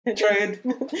Trade.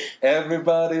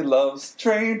 Everybody loves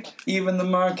trade. Even the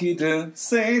Marquis de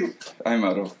Sade. I'm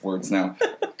out of words now.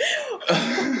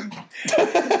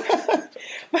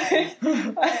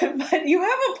 But you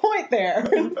have a point there.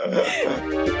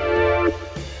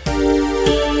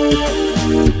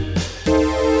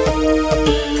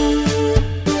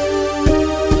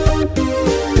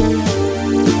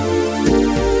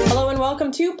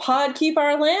 Welcome to Pod Keep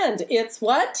Our Land. It's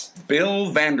what?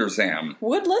 Bill Vanderzam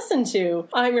Would listen to.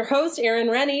 I'm your host, Erin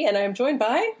Rennie, and I'm joined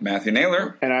by Matthew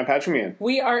Naylor. And I'm Patrick Meehan.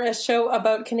 We are a show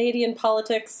about Canadian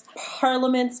politics,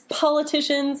 parliaments,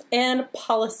 politicians, and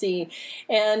policy.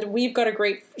 And we've got a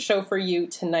great show for you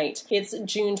tonight. It's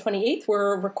June 28th.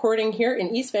 We're recording here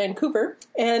in East Vancouver.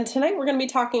 And tonight we're going to be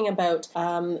talking about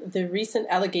the recent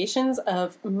allegations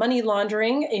of money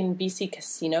laundering in BC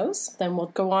casinos. Then we'll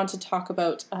go on to talk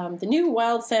about the new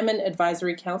Wild Salmon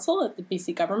Advisory Council at the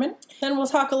BC government. Then we'll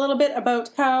talk a little bit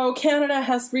about how Canada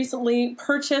has recently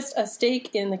purchased a stake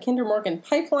in the Kinder Morneau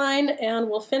pipeline, and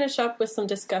we'll finish up with some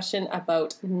discussion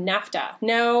about NAFTA.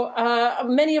 Now,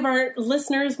 many of our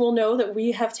listeners will know that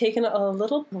we have taken a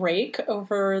little break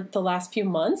over the last few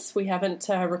months. We haven't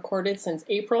recorded since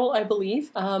April, I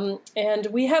believe, and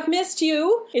we have missed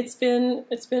you. It's been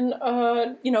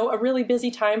a really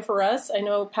busy time for us. I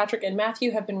know Patrick and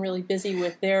Matthew have been really busy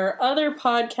with their other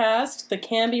podcast, the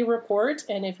Canby Report,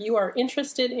 and if you are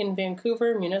interested in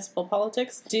Vancouver municipal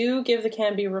politics, do give the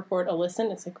Canby Report a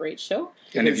listen. It's a great show.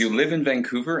 And if you live in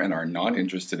Vancouver and are not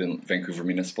interested in Vancouver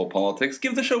municipal politics,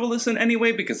 give the show a listen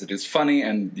anyway because it is funny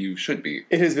and you should be.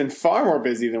 It has been far more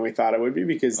busy than we thought it would be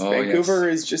because Vancouver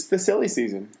is just the silly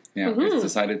season. Yeah, It's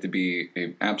decided to be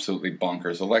an absolutely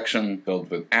bonkers election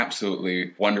filled with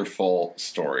absolutely wonderful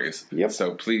stories. Yep.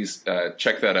 So please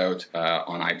check that out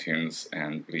on iTunes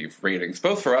and leave ratings,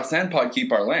 both for us and Pod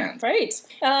Keep Our Land. Right.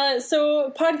 So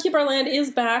Pod Keep Our Land is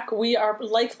back. We are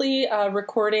likely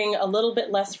recording a little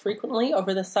bit less frequently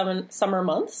over the summer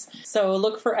months. So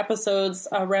look for episodes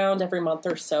around every month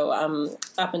or so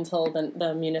up until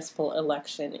the municipal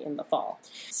election in the fall.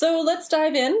 So let's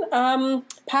dive in.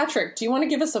 Patrick, do you want to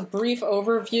give us a brief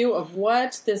overview of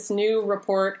what this new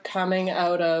report coming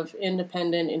out of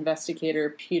independent investigator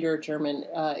Peter German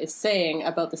is saying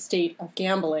about the state of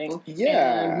gambling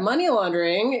and money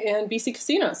laundering in BC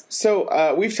casinos?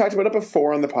 So we've talked about it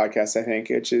before on the podcast, I think,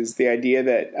 which is the idea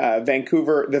that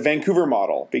the Vancouver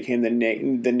model became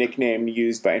the nickname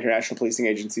used by international policing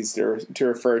agencies to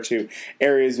refer to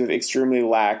areas with extremely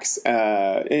lax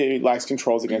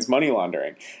controls against money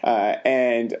laundering.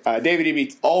 And David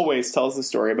Eby always tells the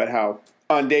story about how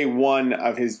on day one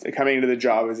of his coming into the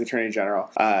job as Attorney General,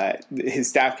 his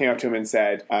staff came up to him and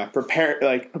said, prepare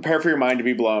for your mind to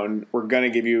be blown. We're going to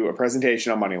give you a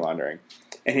presentation on money laundering.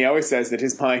 And he always says that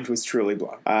his mind was truly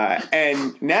blown.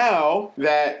 And now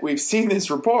that we've seen this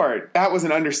report, that was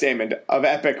an understatement of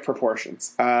epic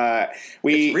proportions. It's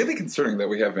really concerning that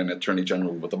we have an Attorney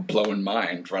General with a blown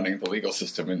mind running the legal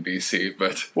system in BC.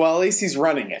 But well, at least he's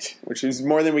running it, which is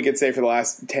more than we could say for the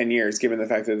last 10 years, given the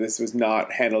fact that this was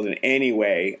not handled in any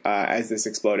way as this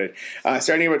exploded.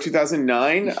 Starting about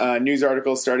 2009, news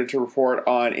articles started to report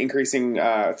on increasing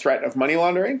threat of money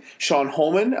laundering. Sean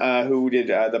Holman, who did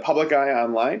the Public Eye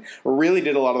online, really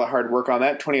did a lot of the hard work on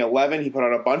that. 2011, he put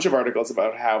out a bunch of articles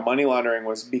about how money laundering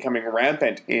was becoming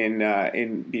rampant in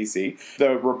BC.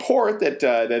 The report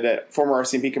that former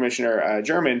RCMP Commissioner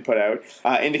German put out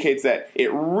indicates that it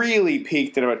really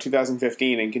peaked in about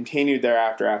 2015 and continued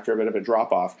thereafter after a bit of a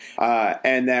drop-off,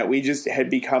 and that we just had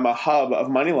become a hub of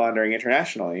money laundering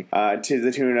internationally to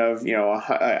the tune of,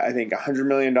 I think $100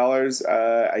 million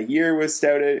a year was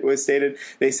stated.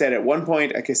 They said at one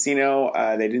point a casino,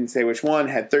 they didn't say which one,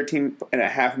 had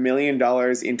 $13.5 million in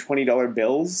 $20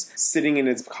 bills sitting in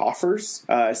its coffers,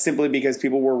 simply because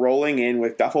people were rolling in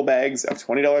with duffel bags of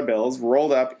 $20 bills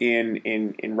rolled up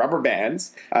in rubber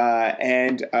bands,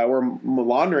 and were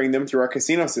laundering them through our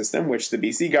casino system, which the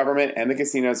BC government and the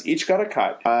casinos each got a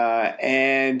cut,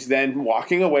 and then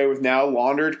walking away with now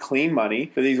laundered clean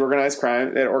money that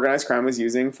organized crime was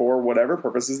using for whatever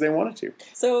purposes they wanted to.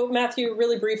 So, Matthew,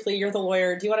 really briefly, you're the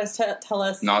lawyer. Do you want to tell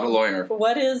us? Not a lawyer.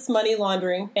 What is money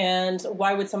laundering, and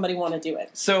why would somebody want to do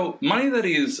it? So money that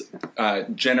is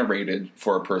generated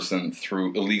for a person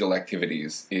through illegal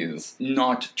activities is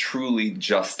not truly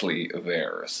justly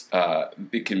theirs.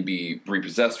 It can be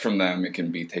repossessed from them, it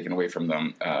can be taken away from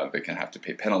them, they can have to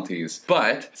pay penalties,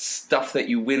 but stuff that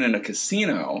you win in a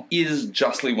casino is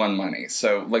justly won money.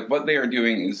 So, like, what they are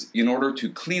doing is, in order to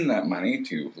clean that money,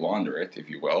 to launder it, if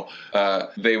you will,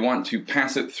 they want to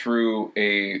pass it through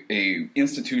a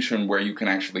institution where you can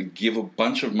actually give a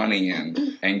bunch of money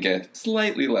in and get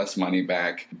slightly less money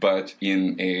back, but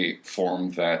in a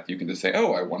form that you can just say,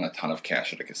 oh, I won a ton of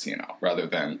cash at a casino, rather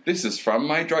than, this is from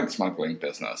my drug smuggling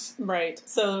business. Right.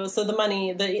 So the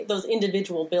money, those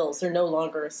individual bills are no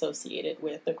longer associated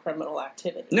with the criminal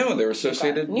activity. No, they're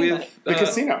associated with the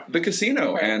casino. The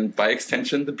casino, right. And by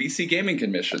extension, the BC Gaming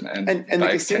Commission, and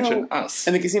by by casino, extension, us.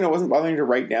 And the casino wasn't bothering to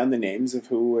write down the names of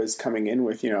who was coming in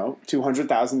with,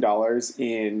 $200,000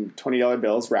 in $20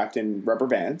 bills wrapped in rubber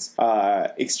bands,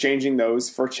 exchanging those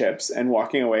for chips, and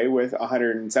walking away with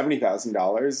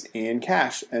 $170,000 in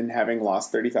cash, and having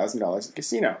lost $30,000 at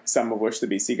casino, some of which the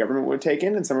BC government would take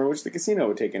in, and some of which the casino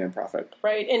would take in profit.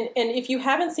 Right, and if you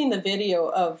haven't seen the video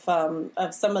of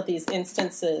some of these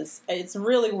instances, it's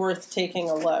really worth taking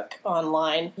a look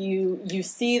online. You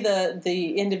see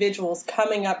the individuals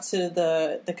coming up to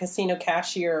the casino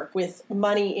cashier with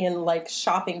money in like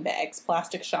shopping bags,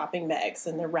 plastic shopping bags,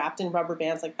 and they're wrapped in rubber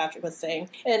bands, like Patrick was saying.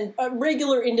 And a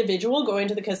regular individual going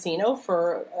to the casino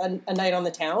for a night on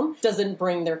the town doesn't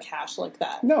bring their cash like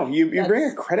that. No, you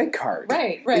bring a credit card.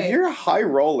 Right. If you're a high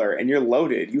roller and you're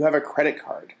loaded, you have a credit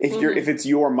card. If it's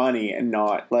your money and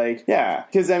not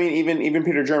because I mean even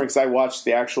Peter German, because I watched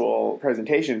the actual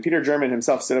presentation, Peter German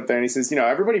himself stood up there and he says,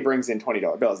 everybody brings in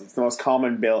 $20 bills. It's the most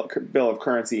common bill of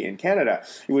currency in Canada.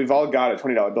 We've all got a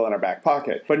 $20 bill in our back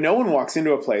pocket, but no one walks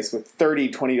into a place with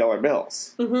 30 $20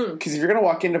 bills. Because if you're going to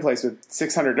walk into a place with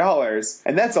 $600,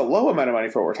 and that's a low amount of money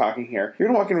for what we're talking here, you're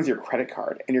going to walk in with your credit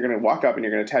card, and you're going to walk up and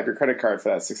you're going to tap your credit card for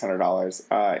that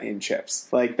 $600 in chips.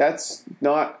 Like, that's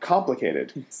not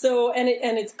complicated. So, and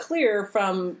it's clear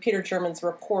from Peter German's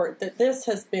report that this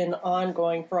has been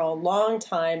ongoing for a long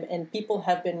time, and people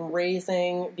have been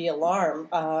raising the alarm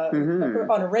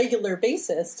on a regular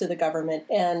basis to the government,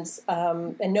 and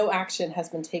no action has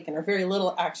been taken, or very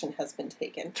little action has been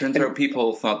taken. Turns out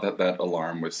people thought that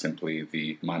alarm was simply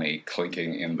the money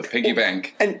clinking in the piggy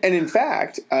bank. And in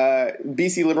fact,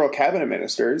 BC Liberal cabinet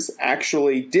ministers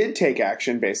actually did take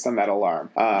action based on that alarm.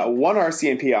 One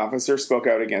RCMP officer spoke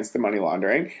out against the money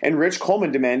laundering, and Rich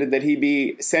Coleman demanded that he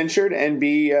be censured and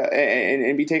be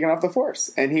taken off the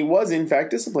force. And he was, in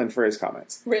fact, disciplined for his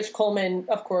comments. Rich Coleman,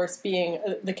 of course, being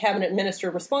the cabinet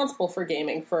minister responsible for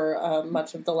gaming for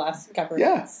much of the last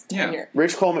government's tenure.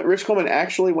 Rich Coleman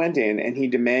actually went in and he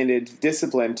demanded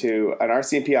discipline to an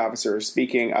RCMP officer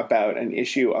speaking about an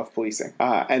issue of policing,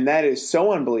 and that is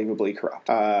so unbelievably corrupt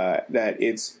that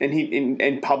it's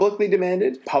he publicly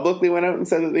went out and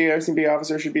said that the RCMP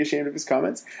officer should be ashamed of his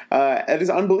comments. That is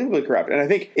unbelievably corrupt, and I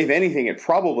think if anything, it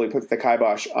probably puts the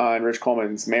kibosh on Rich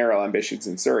Coleman's mayoral ambitions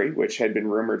in Surrey, which had been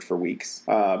rumored for weeks,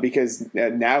 because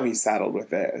now he's saddled with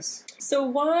this. So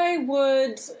why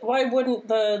wouldn't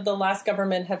the last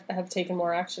government have taken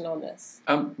more action on this?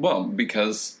 Well,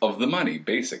 because of the money,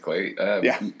 basically.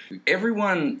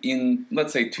 Everyone in,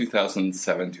 let's say,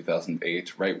 2007,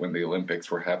 2008, right when the Olympics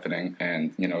were happening,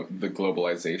 and the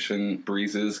globalization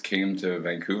breezes came to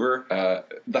Vancouver,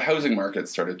 the housing market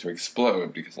started to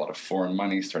explode because a lot of foreign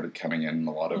money started coming in, and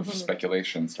a lot of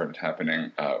speculation started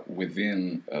happening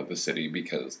within the city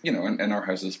because and our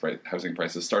housing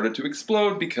prices started to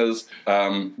explode because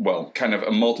kind of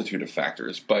a multitude of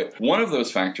factors. But one of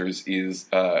those factors is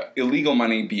illegal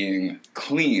money being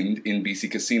cleaned in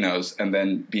BC casinos and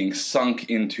then being sunk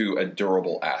into a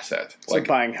durable asset. So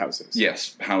buying houses.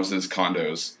 Yes, houses,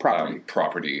 condos,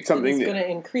 property. Something that's going to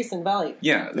increase in value.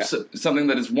 Yeah, so something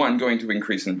that is, one, going to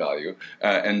increase in value,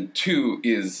 and two,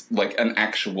 is like an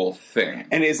actual thing.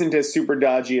 And isn't as super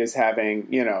dodgy as having,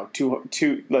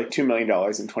 $2 million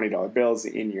in $20 bills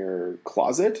in your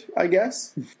closet, I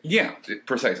guess? Yeah,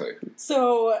 precisely.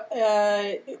 So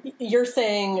you're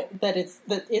saying that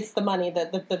it's the money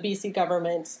that the BC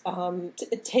government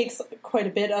it takes quite a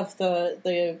bit of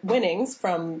the winnings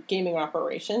from gaming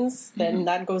operations, then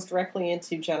that goes directly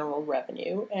into general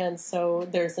revenue, and so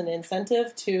there's an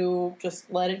incentive to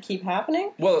just let it keep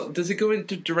happening. Well, does it go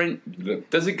into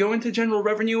general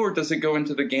revenue, or does it go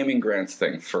into the gaming grants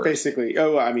thing first? Basically,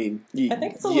 I think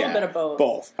it's a little bit of both.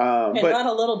 Both, and but not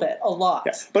a little bit, a lot.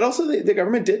 Yeah. But also, the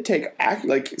government did take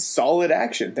solid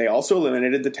action. They also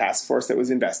eliminated the task force that was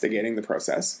investigating the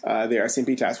process. The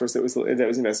RCMP task force that was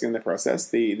investigating the process.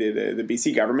 The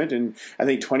BC government in I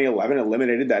think 2011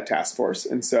 eliminated that task force,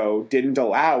 and so didn't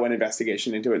allow an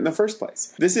investigation into it in the first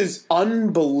place. This is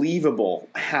unbelievable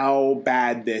how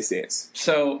bad this is.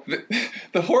 So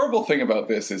the horrible thing about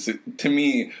this is, it, to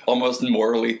me, almost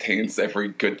morally taints every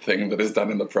good thing that is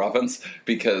done in the province,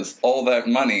 because all that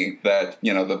money that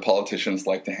the politicians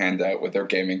like to hand hand out with their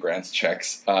gaming grants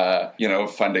checks,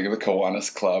 funding the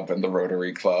Kiwanis Club and the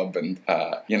Rotary Club and,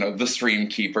 the Stream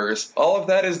Keepers. All of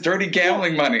that is dirty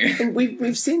gambling money. And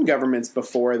we've seen governments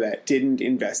before that didn't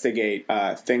investigate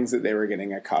things that they were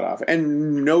getting caught off.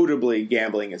 And notably,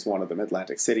 gambling is one of them.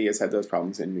 Atlantic City has had those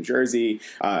problems in New Jersey.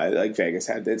 Like Vegas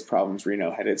had its problems.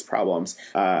 Reno had its problems.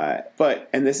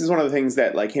 And this is one of the things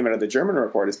that came out of the German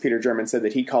report is Peter German said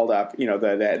that he called up,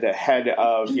 the head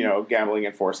of, gambling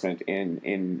enforcement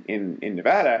in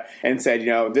Nevada and said,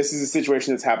 this is a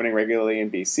situation that's happening regularly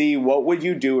in BC. What would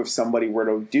you do if somebody were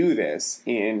to do this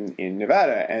in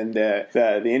Nevada? And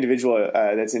the individual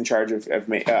that's in charge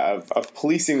of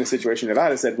policing the situation in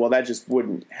Nevada said, well, that just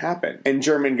wouldn't happen. And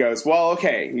German goes, well,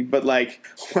 okay, but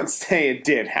let's say it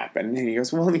did happen. And he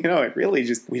goes, well, it really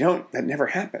that never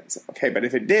happens. Okay, but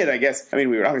if it did, we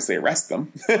would obviously arrest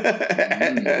them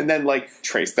and then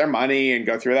trace their money and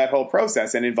go through that whole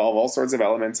process and involve all sorts of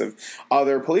elements of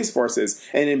other police forces.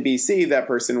 And in BC, that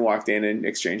person walked in and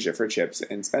exchanged it for chips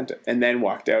and spent it, and then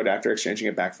walked out after exchanging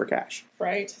it back for cash.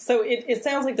 Right. So it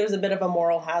sounds like there's a bit of a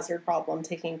moral hazard problem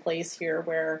taking place here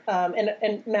where,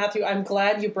 and Matthew, I'm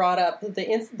glad you brought up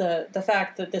the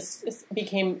fact that this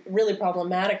became really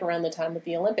problematic around the time of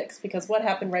the Olympics, because what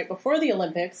happened right before the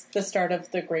Olympics, the start of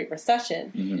the Great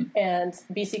Recession, and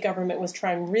BC government was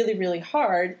trying really, really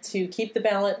hard to keep the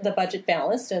budget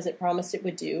balanced as it promised it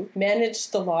would do, manage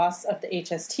the loss of the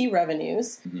HST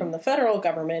revenues from the federal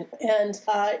government, and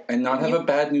not have a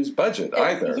bad news budget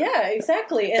either. Yeah,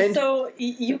 exactly. And so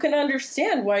you can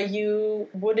understand why you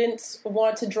wouldn't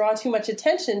want to draw too much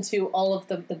attention to all of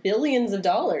the billions of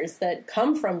dollars that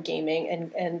come from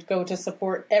gaming and go to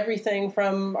support everything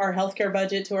from our healthcare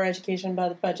budget to our education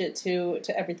budget to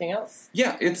everything else.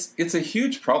 Yeah, it's a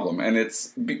huge problem, and it's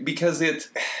because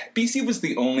BC was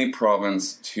the only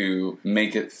province to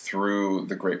make it through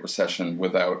the Great Recession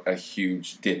without a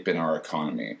huge dip in our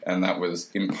economy, and that was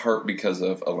in part because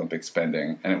of Olympic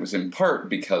spending, and it was in part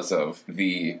because of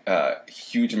the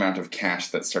huge amount of cash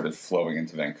that started flowing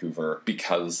into Vancouver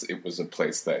because it was a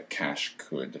place that cash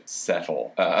could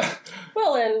settle.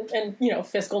 And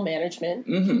fiscal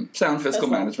management. Sound fiscal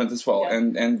management as well. Yeah.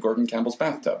 And Gordon Campbell's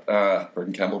bathtub.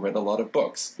 Gordon Campbell read a lot of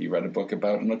books. He read a book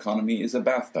about an economy is a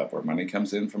bathtub where money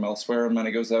comes in from elsewhere and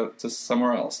money goes out to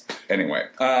somewhere else. Anyway.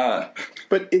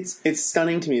 But it's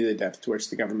stunning to me the depth to which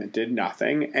the government did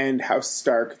nothing and how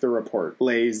stark the report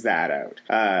lays that out.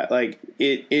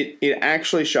 It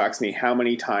actually shocks me how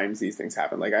many times these things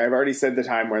happen. I've already said the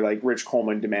time where Rich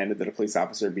Coleman demanded that a police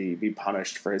officer be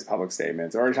punished for his public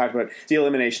statements. I already talked about the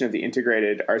elimination of the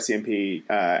integrated RCMP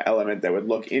element that would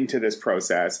look into this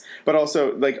process, but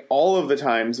also all of the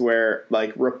times where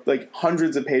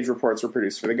hundreds of page reports were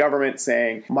produced for the government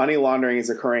saying money laundering is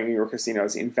occurring in your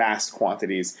casinos in vast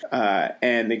quantities,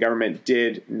 and the government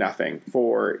did nothing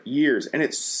for years. And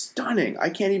it's stunning.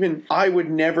 I would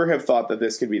never have thought that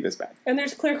this could be this bad. And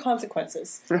there's clear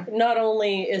consequences. Not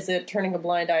only is it turning a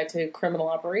blind eye to criminal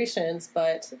operations,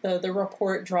 but the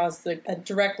report draws a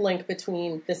direct link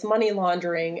between this money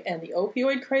laundering and the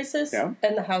opioid crisis and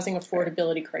the housing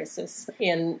affordability crisis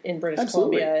in British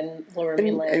Columbia and Lower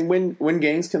Mainland. And when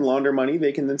gangs can launder money,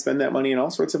 they can then spend that money in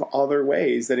all sorts of other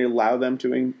ways that allow them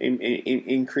to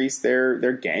increase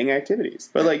their gang activities.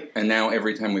 But and now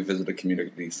every time we visit a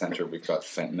community center, we've got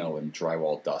fentanyl and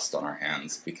drywall dust on our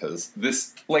hands because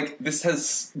this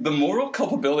has the moral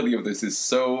culpability of this is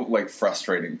so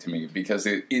frustrating to me because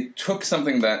it took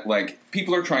something that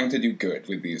people are trying to do good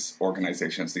with these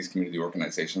organizations, these community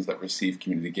organizations that receive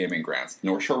community gaming grants.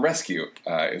 North Shore Rescue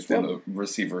is one of the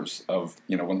receivers of,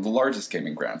 one of the largest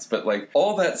gaming grants. But,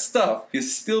 all that stuff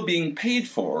is still being paid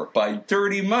for by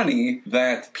dirty money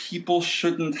that people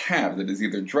shouldn't have, that is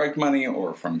either drug money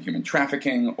or from human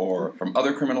trafficking or from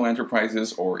other criminal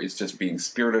enterprises or is just being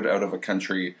spirited out of a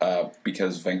country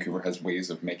because Vancouver has ways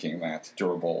of making that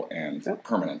durable and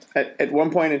permanent. At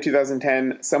one point in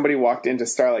 2010, somebody walked into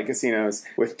Starlight Casinos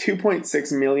with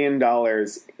 $2.6 million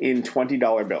in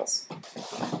 $20 bills.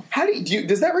 How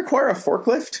does that require a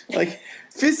forklift?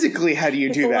 Physically, how do you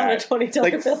do that?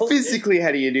 Physically,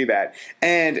 how do you do that?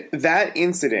 And that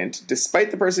incident,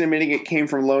 despite the person admitting it came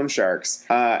from loan sharks,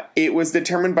 it was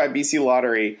determined by BC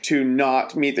Lottery to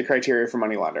not meet the criteria for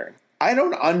money laundering. I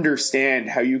don't understand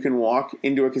how you can walk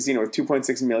into a casino with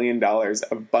 $2.6 million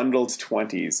of bundled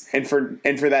 20s and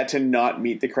for that to not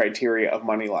meet the criteria of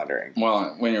money laundering.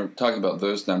 Well, when you're talking about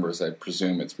those numbers, I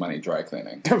presume it's money dry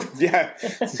cleaning. Yeah.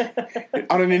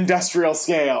 On an industrial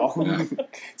scale. Yeah.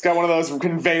 It's got one of those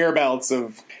conveyor belts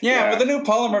of... Yeah, with the new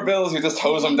polymer bills, you just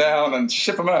hose them down and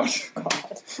ship them out.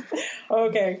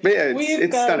 Okay. But yeah,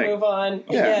 We've got stunning. to move on.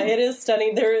 Yeah, it is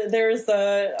stunning. There's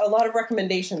a lot of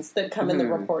recommendations that come in the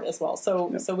report as well.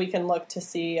 So we can look to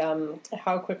see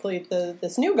how quickly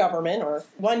this new government or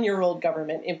one-year-old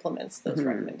government implements those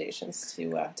recommendations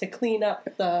to clean up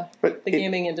the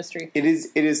gaming industry. It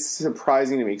is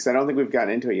surprising to me, because I don't think we've gotten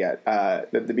into it yet,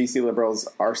 that the BC Liberals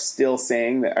are still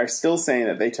saying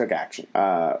that they took action.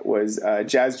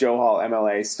 Jazz Johal,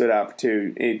 MLA, stood up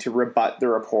to rebut the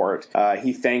report.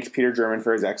 He thanked Peter German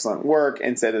for his excellent work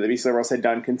and said that the BC Liberals had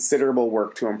done considerable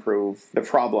work to improve the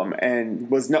problem, and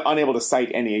was unable to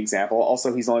cite any example.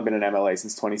 Also, he's only been an MLA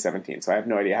since 2017, so I have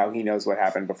no idea how he knows what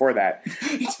happened before that.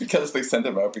 It's because they sent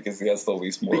him out because he has the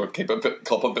least moral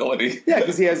culpability. Yeah,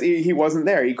 because he wasn't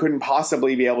there. He couldn't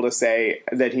possibly be able to say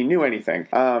that he knew anything.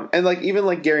 And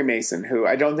even Gary Mason, who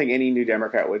I don't think any New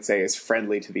Democrat would say is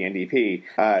friendly to the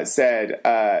NDP, said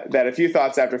that a few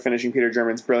thoughts after finishing Peter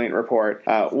German's brilliant report.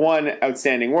 1,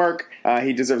 outstanding work.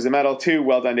 He deserves a medal. 2,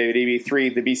 well done, David Eby. 3,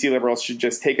 the BC Liberals should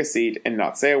just take a seat and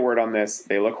not say a word on this.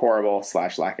 They look horrible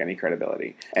 / lack any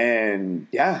credibility. And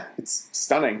yeah, it's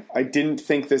stunning. I didn't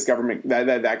think this government,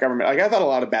 that government, I thought a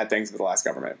lot of bad things about the last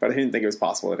government, but I didn't think it was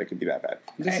possible that it could be that bad.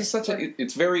 This is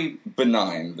it's very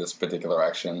benign, this particular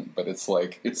action, but it's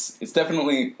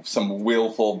definitely some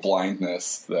willful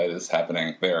blindness that is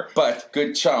happening there. But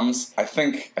good chums, I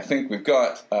think we've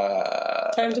got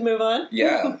time to move on.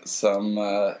 Yeah,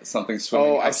 something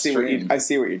swimming upstream. I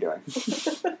see what you're doing.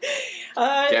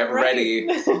 Get ready.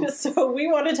 So we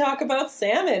want to talk about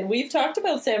salmon. We've talked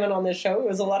about salmon on this show. It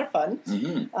was a lot of fun.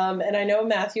 And I know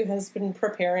Matthew has been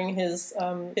preparing his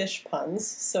fish puns,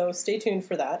 so stay tuned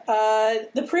for that.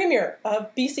 The Premier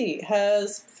of BC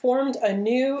has formed a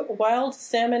new Wild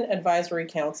Salmon Advisory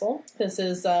Council. This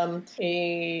is a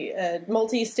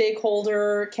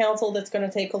multi-stakeholder council that's going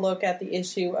to take a look at the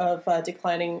issue of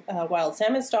declining wild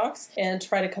salmon stocks and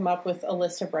try to come up with a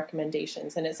list of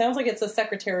recommendations. And it sounds like it's a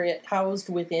secretariat housed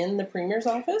within the Premier's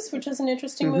office, which is an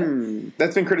interesting move.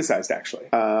 That's been criticized, actually,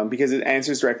 because it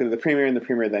answers directly to the Premier, and the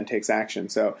Premier then takes action.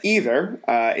 So either,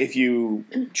 if you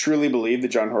truly believe that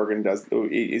John Horgan has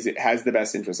the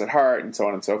best interests at heart, and so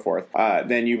on and so forth,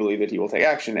 then you believe that he will take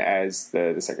action as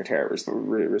the Secretariat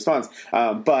responds.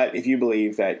 But if you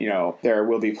believe that, there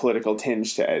will be political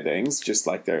tinge to things, just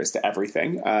like there is to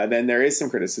everything, then there is some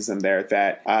criticism there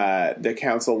that the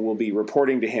council will be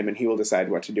reporting to him, and he will decide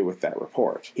what to do with that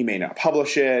report. He may not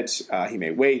publish it, he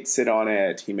may sit on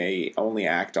it, he may only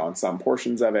act on some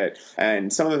portions of it,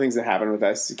 and some of the things that happen with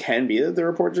us can be that the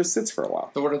report just sits for a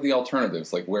while. So what are the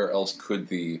alternatives? Like, where else could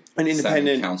the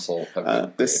Salmon Council have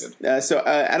been created? So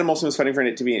Adam Olson was fighting for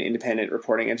it to be an independent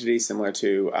reporting entity, similar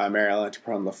to Mary-Ellen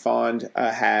Tuprun-Lafond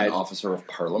had an officer of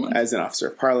parliament. As an officer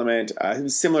of parliament,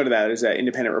 similar to that, is an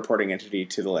independent reporting entity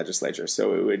to the legislature.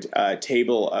 So it would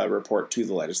table a report to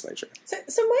the legislature.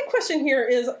 So my question here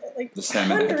is, the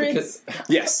salmon advocate.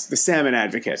 Yes, the salmon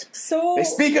advocate. So they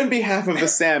speak on behalf of the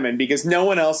salmon because no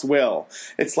one else will.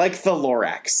 It's like the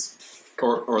Lorax.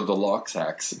 Or the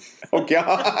Loxax. Oh,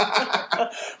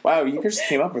 God. Wow, you just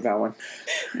came up with that one.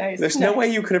 Nice. There's no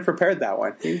way you could have prepared that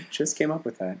one. You just came up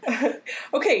with that.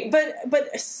 Okay,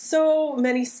 but so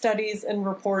many studies and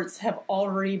reports have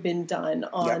already been done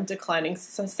on declining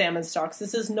salmon stocks.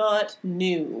 This is not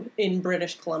new in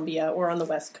British Columbia or on the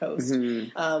West Coast.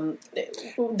 It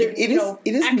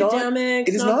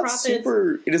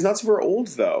is not super old,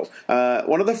 though.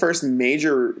 One of the first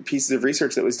major pieces of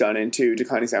research that was done into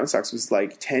declining salmon stocks was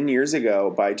like 10 years ago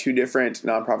by two different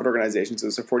nonprofit organizations. It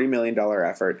was a $40 million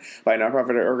effort by a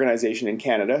nonprofit organization in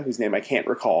Canada, whose name I can't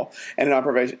recall, and a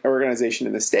nonprofit organization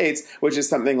in the States, which is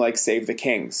something like Save the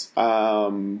Kings,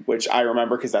 which I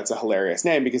remember because that's a hilarious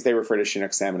name because they refer to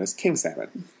Chinook salmon as king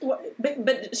salmon.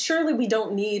 But surely we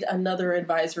don't need another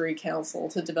advisory council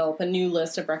to develop a new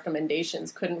list of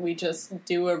recommendations. Couldn't we just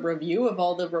do a review of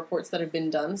all the reports that have been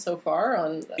done so far?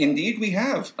 Indeed, we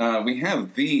have. We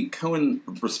have the Cohen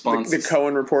response. The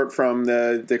Cohen report from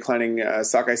the declining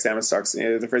sockeye salmon stocks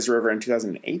in the Fraser River in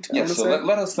 2008. Yes, so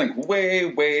let us think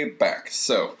way back.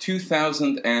 So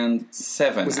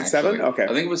 2007. Was it 7? Okay, I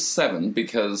think it was 7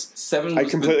 because 7. I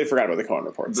completely forgot about the Cohen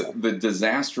report. The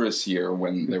disastrous year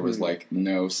when there was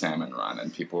no salmon run. run,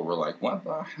 and people were like, "What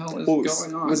the hell is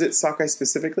going on?" Was it sockeye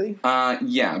specifically?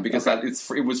 Yeah, because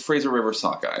it was Fraser River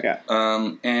sockeye. Yeah.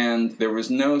 And there was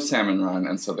no salmon run,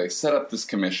 and so they set up this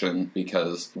commission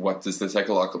because what does this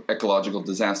ecological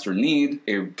disaster need?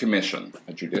 A commission,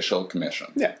 a judicial commission.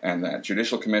 Yeah. And that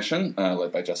judicial commission,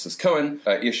 led by Justice Cohen,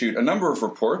 issued a number of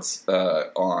reports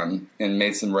and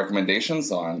made some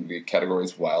recommendations on the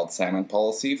categories wild salmon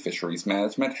policy, fisheries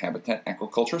management, habitat,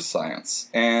 aquaculture, science.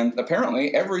 And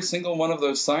apparently every single one of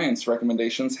those science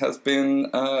recommendations has been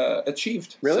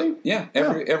achieved. Really? So, yeah.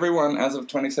 Everyone as of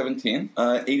 2017.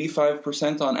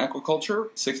 85% on aquaculture,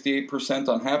 68%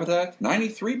 on habitat,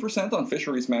 93% on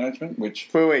fisheries management, which...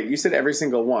 Wait, you said every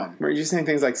single one. Were you saying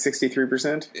things like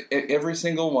 63%? Every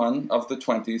single one of the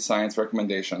 20 science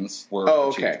recommendations were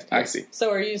achieved. Okay. I see.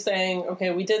 So are you saying,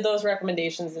 okay, we did those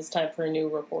recommendations, it's time for a new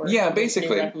report? Yeah,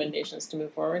 basically. New recommendations to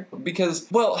move forward? Because,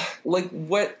 well, like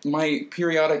what my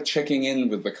periodic checking in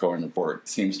with the Cohen report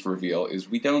seems to reveal is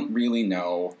we don't really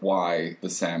know why the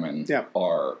salmon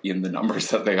are in the numbers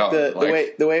that they are.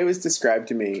 The way it was described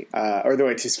to me, or the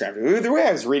way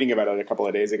I was reading about it a couple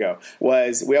of days ago,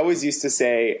 was we always used to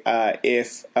say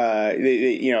if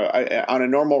on a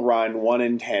normal run, 1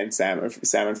 in 10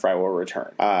 salmon fry will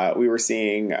return. We were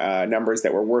seeing numbers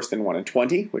that were worse than 1 in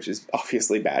 20, which is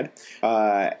obviously bad.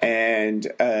 And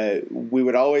we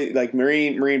would always, like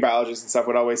marine biologists and stuff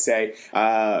would always say,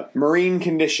 marine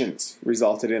conditions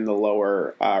resulted in the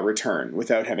lower return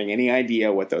without having any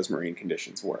idea what those marine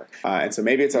conditions were. And so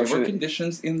maybe it's ocean. There were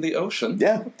conditions in the ocean.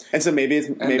 Yeah. And so maybe it's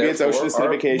ocean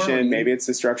acidification, maybe it's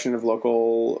destruction of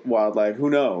local wildlife, who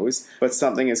knows? But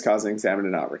something is causing salmon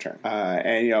to not return.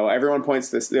 And everyone points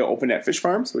to the open net fish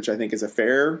farms, which I think is a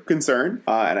fair concern.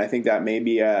 And I think that may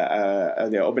be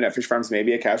the open net fish farms may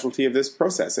be a casualty of this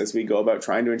process as we go about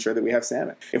trying to ensure that we have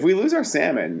salmon. If we lose our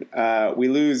salmon, we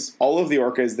lose all of the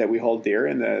orcas that we hold dear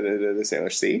in the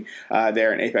Salish Sea.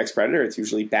 They're an apex predator. It's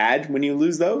usually bad when you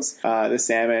lose those. The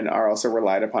salmon are also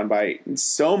relied upon by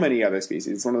so many other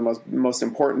species. It's one of the most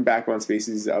important backbone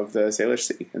species of the Salish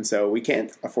Sea, and so we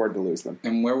can't afford to lose them.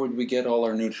 And where would we get all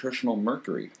our nutritional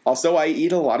mercury? Also, I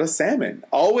eat a lot of salmon.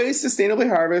 Always sustainably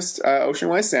harvest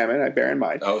ocean-wise salmon, I bear in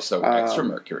mind. Oh, so extra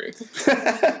mercury.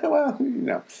 Well,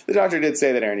 no. The doctor did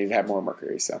say that Erin needed to have more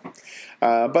mercury, so...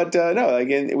 no,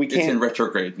 again, we can't... It's in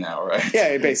retrograde now, right?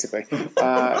 Yeah, basically.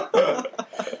 Oh, God.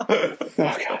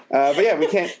 But yeah, we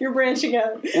can't... You're branching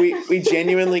out. we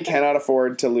genuinely cannot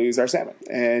afford to lose our salmon.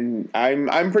 And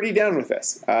I'm pretty down with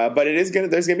this. But there's going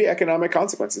to be economic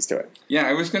consequences to it. Yeah,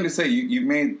 I was going to say, you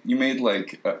made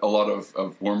like a lot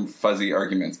of warm, fuzzy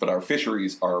arguments, but our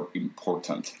fisheries are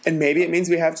important. And maybe it means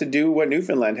we have to do what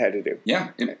Newfoundland had to do. Yeah,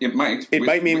 it might. It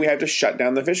might mean we have to shut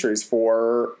down the fisheries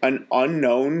for an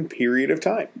unknown period of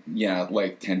time. Yeah,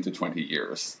 like 10 to 20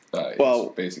 years.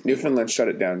 Basically Newfoundland shut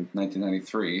it down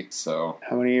 1993, so...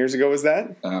 How many years ago was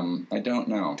that? I don't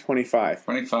know. 25.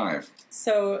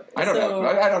 So... I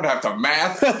don't have to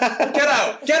math.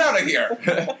 Get out of here!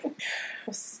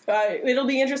 It'll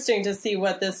be interesting to see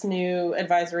what this new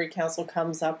advisory council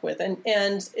comes up with,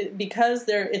 and because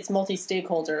it's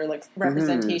multi-stakeholder, like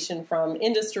representation from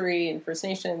industry and First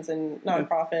Nations and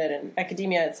nonprofit and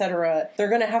academia, etc. They're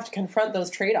going to have to confront those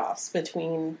trade-offs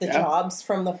between the jobs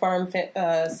from the farm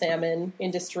salmon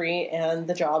industry and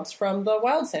the jobs from the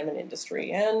wild salmon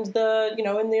industry, and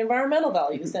and the environmental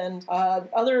values and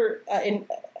other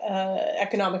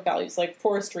economic values like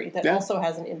forestry that also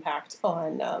has an impact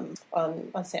on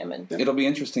salmon. It'll be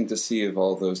interesting to see if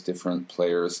all those different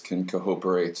players can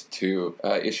cooperate to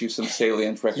issue some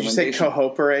salient recommendations. Did you say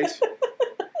cooperate?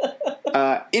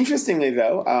 Interestingly,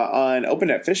 though, on open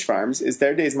net fish farms,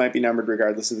 their days might be numbered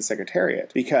regardless of the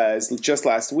Secretariat, because just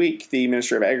last week the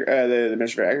Minister of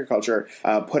Agriculture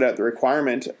put out the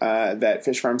requirement that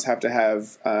fish farms have to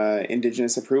have local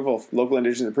Indigenous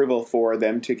approval for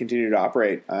them to continue to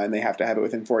operate, and they have to have it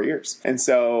within 4 years. And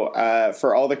so,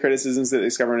 for all the criticisms that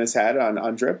this government has had on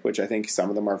UNDRIP, which I think some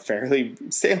of them are fairly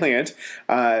salient,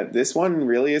 this one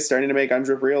really is starting to make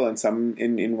UNDRIP real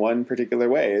in one particular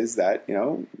way. Is that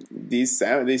these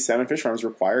salmon fish farms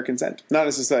require consent. Not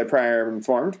necessarily prior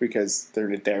informed, because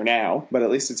they're there now, but at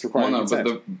least it's requiring consent.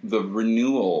 But the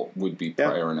renewal would be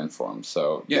prior and informed.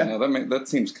 So that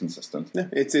seems consistent. Yeah,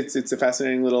 it's a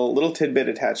fascinating little tidbit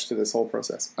attached to this whole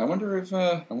process. I wonder if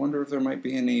there might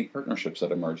be any partnerships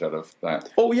that emerge out of that.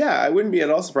 Oh yeah, I wouldn't be at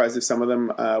all surprised if some of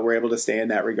them were able to stay in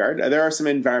that regard. There are some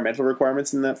environmental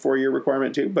requirements in that 4-year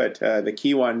requirement too, but the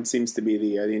key one seems to be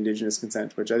the Indigenous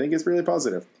consent, which I think is really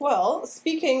positive. Well,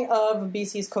 speaking of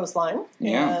BC's coastline,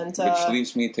 and which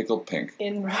leaves me tickled pink.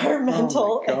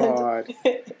 Environmental and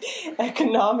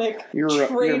economic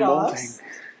trade-offs.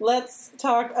 let's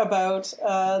talk about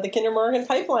the Kinder Morgan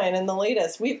pipeline and the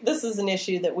latest. This is an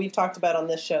issue that we've talked about on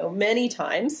this show many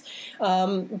times,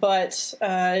 but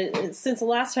since the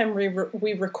last time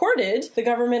we recorded, the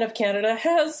government of Canada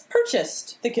has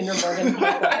purchased the Kinder Morgan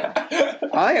pipeline.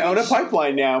 I own a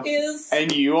pipeline now.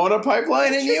 And you own a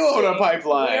pipeline, and you own a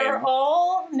pipeline. We are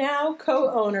all now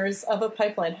co-owners of a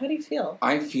pipeline. How do you feel?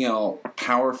 I feel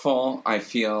powerful. I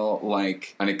feel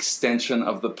like an extension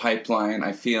of the pipeline.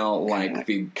 I feel like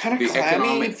the clammy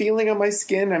economic feeling on my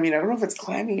skin. I mean, I don't know if it's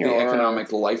clammy or the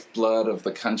economic lifeblood of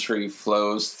the country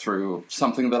flows through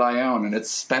something that I own, and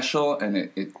it's special. And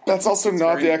that's also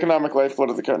not the economic lifeblood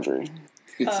of the country.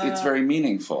 It's very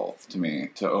meaningful to me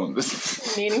to own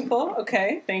this. Meaningful?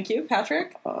 Okay, thank you.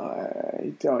 Patrick?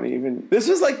 I don't even... This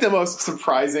was like the most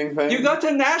surprising thing. You got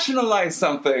to nationalize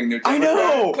something, New I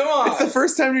know! Come on! It's the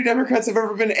first time New Democrats have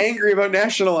ever been angry about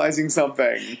nationalizing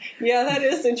something. Yeah, that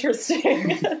is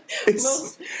interesting.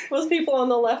 Most people on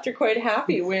the left are quite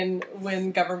happy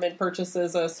when government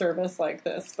purchases a service like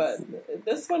this, but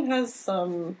this one has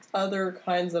some other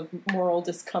kinds of moral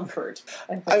discomfort.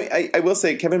 I will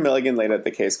say Kevin Milligan laid out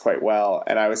the case quite well,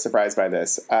 and I was surprised by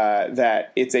this,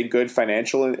 that it's a good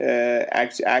financial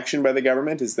action by the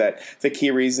government, is that the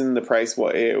key reason the price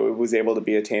was able to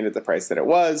be attained at the price that it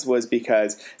was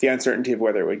because the uncertainty of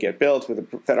whether it would get built, with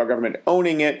the federal government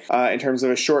owning it, in terms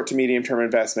of a short to medium term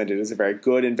investment, it is a very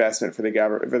good investment for the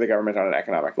government on an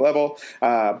economic level.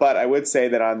 But I would say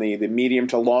that on the medium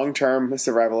to long term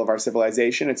survival of our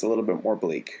civilization, it's a little bit more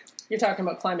bleak. You're talking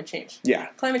about climate change. Yeah.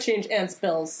 Climate change and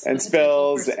spills. And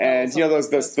spills, and those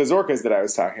orcas that I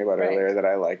was talking about earlier that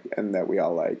I like and that we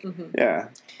all like. Mm-hmm. Yeah.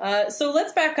 So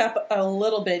let's back up a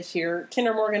little bit here.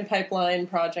 Kinder Morgan pipeline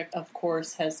project, of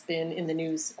course, has been in the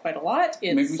news quite a lot.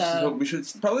 Maybe we should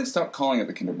probably stop calling it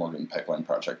the Kinder Morgan pipeline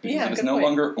project, because it is no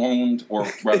longer owned, or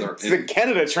rather... it's the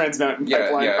Canada Trans Mountain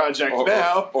Pipeline project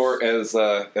now. Or as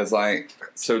I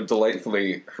so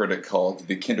delightfully heard it called,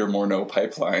 the Kinder Morneau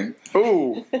pipeline.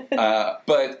 Ooh.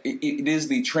 But it is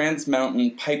the Trans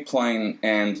Mountain Pipeline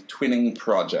and Twinning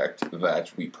project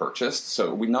that we purchased.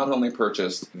 So we not only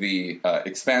purchased the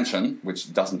expansion,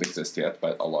 which doesn't exist yet,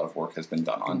 but a lot of work has been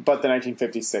done on. But the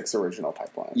 1956 original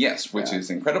pipeline. Yes, which is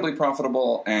incredibly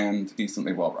profitable and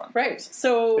decently well run. Right.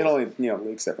 So it only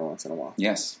leaks every once in a while.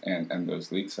 Yes, and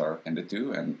those leaks are tended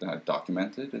to and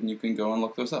documented, and you can go and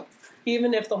look those up.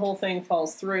 Even if the whole thing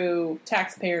falls through,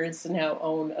 taxpayers now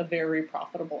own a very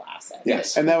profitable asset.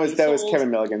 Yes, and that was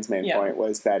Kevin Milligan's main point,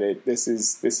 was that this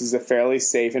is a fairly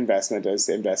safe investment as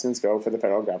investments go for the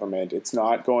federal government. It's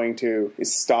not going to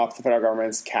stop the federal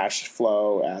government's cash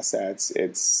flow assets.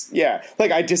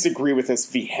 I disagree with this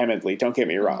vehemently. Don't get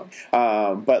me wrong,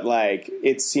 but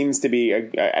it seems to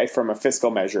be from a fiscal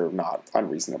measure not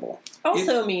unreasonable.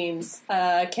 Also means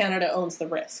Canada owns the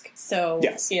risk. So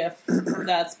if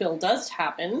that spill does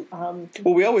happen,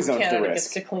 we always own Canada the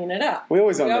risk. Gets to clean it up. We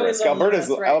always own the risk.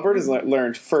 Alberta's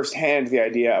learned firsthand the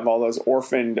idea of all those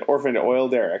orphaned oil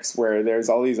derricks, where there's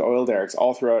all these oil derricks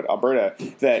all throughout Alberta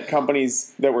that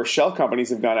companies that were shell companies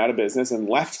have gone out of business and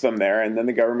left them there, and then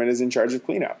the government is in charge of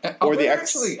cleanup. Alberta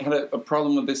actually had a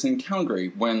problem with this in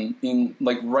Calgary when,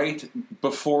 right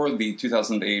before the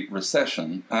 2008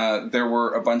 recession, there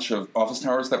were a bunch of office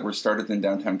towers that were started in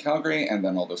downtown Calgary, and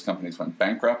then all those companies went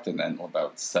bankrupt, and then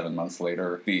about 7 months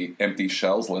later, the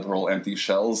literal empty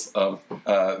shells of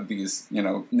these,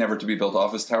 never-to-be-built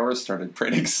office towers started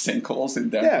creating sinkholes in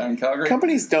downtown Calgary.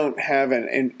 Companies don't have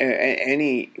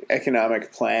any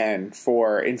economic plan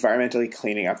for environmentally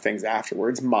cleaning up things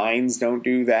afterwards. Mines don't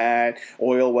do that.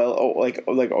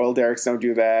 Oil derricks don't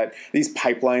do that. These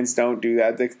pipelines don't do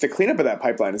that. The cleanup of that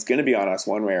pipeline is going to be on us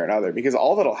one way or another, because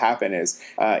all that'll happen is,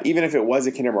 even if it was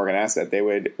a Kinder Morgan asset, they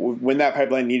would, when that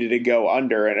pipeline needed to go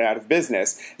under and out of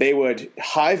business, they would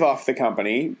hive off the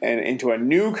company and into a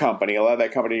new company, allow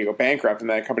that company to go bankrupt, and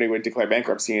that company would declare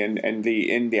bankruptcy, and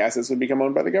the assets would become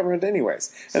owned by the government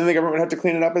anyways. And then the government would have to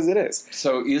clean it up as it is.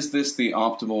 So is this the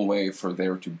optimal way for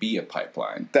there to be a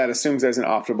pipeline? That assumes there's an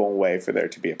optimal way for there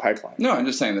to be a pipeline. No, I'm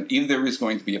just saying that if there is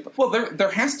going to be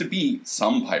there has to be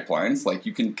some pipelines.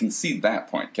 You can concede that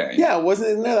point, Kay. Yeah,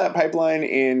 isn't there that pipeline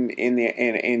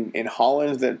in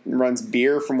Holland that runs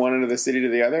beer from one end of the city to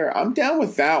the other? I'm down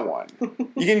with that one.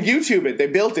 You can YouTube it. They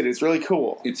built it. It's really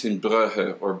cool. It's in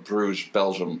Brugge or Bruges,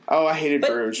 Belgium. Oh, I hated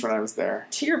Bruges when I was there. there.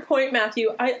 To your point,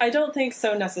 Matthew, I don't think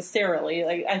so necessarily.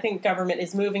 Like, I think government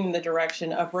is moving in the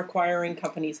direction of requiring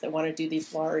companies that want to do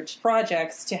these large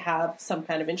projects to have some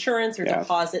kind of insurance or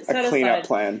deposit set aside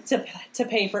plan to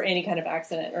pay for any kind of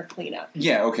accident or cleanup.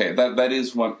 Yeah, okay, that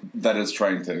is what that is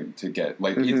trying to get.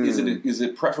 Like, is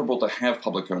it preferable to have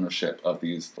public ownership of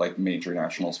these like major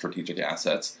national strategic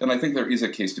assets? And I think there is a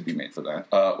case to be made for that.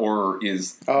 Or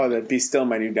is that'd be still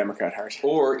my new Democrat heart.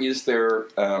 Or is there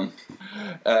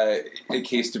a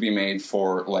case to be made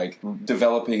for like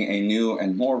developing a new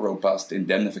and more robust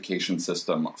indemnification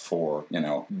system for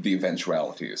the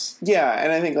eventualities? Yeah,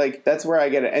 and I think like that's where I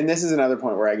get it. And this is another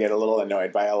point where I get a little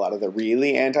annoyed by a lot of the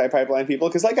really anti-pipeline people,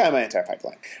 because like I'm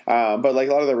anti-pipeline, but like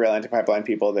a lot of the real anti-pipeline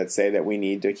people that say that we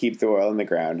need to keep the oil in the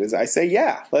ground is I say,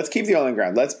 yeah, let's keep the oil in the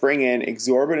ground. Let's bring in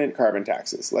exorbitant carbon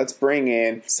taxes. Let's bring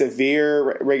in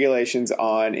severe regulations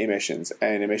on emissions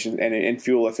and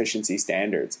fuel efficiency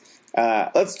standards.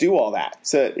 Let's do all that.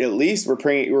 So at least we're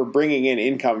bringing in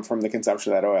income from the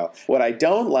consumption of that oil. What I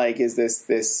don't like is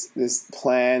this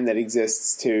plan that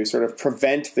exists to sort of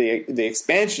prevent the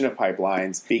expansion of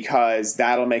pipelines, because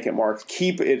that'll make it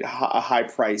keep it a high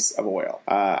price of oil.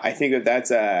 I think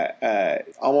that's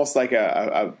almost like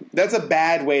that's a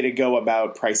bad way to go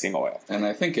about pricing oil. And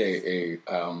I think a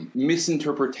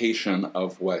misinterpretation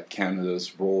of what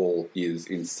Canada's role is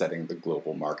in setting the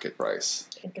global market price.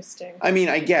 Interesting. I mean,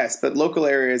 I guess, but local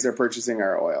areas are purchasing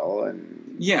our oil,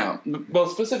 and yeah, well,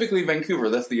 specifically Vancouver.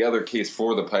 That's the other case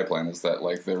for the pipeline, is that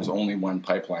like there's only one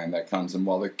pipeline that comes, and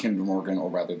while the Kinder Morgan, or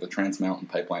rather the Trans Mountain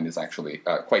pipeline, is actually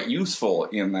quite useful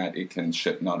in that it can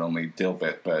ship not only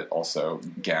dilbit but also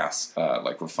gas,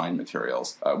 like refined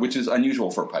materials, which is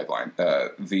unusual for a pipeline.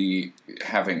 The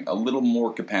having a little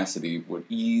more capacity would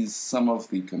ease some of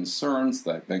the concerns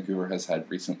that Vancouver has had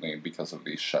recently because of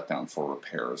the shutdown for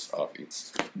repairs of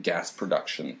its gas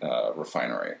production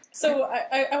refinery. So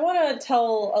I want to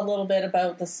tell a little bit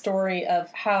about the story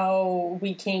of how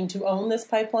we came to own this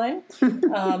pipeline.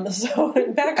 So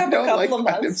back up a couple of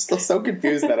months. I'm still so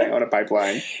confused that I own a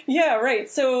pipeline. Yeah, right.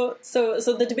 So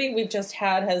the debate we've just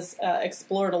had has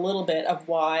explored a little bit of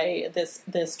why this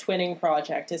twinning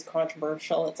project is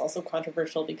controversial. It's also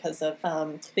controversial because of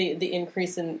the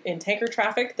increase in tanker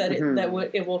traffic that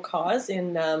it will cause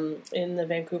in the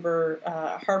Vancouver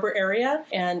harbor area,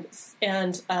 and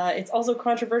it's also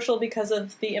controversial because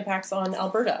of the impacts on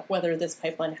Alberta, whether this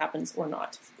pipeline happens or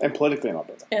not. And politically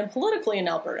in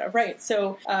Alberta. Right.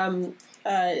 So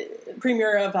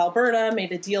Premier of Alberta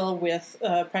made a deal with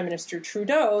Prime Minister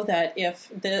Trudeau that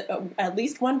if at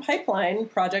least one pipeline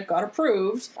project got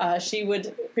approved,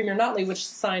 Premier Notley would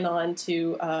sign on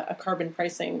to a carbon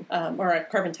pricing, or a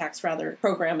carbon tax rather,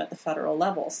 program at the federal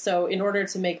level. So in order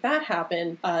to make that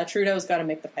happen, Trudeau's got to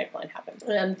make the pipeline happen.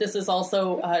 And this is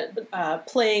also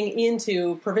playing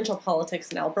into provincial politics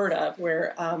in Alberta,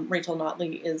 where Rachel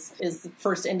Notley is the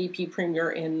first NDP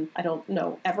premier in, I don't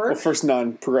know, ever. Well, first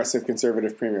non-progressive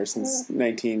conservative premier since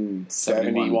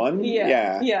 1971.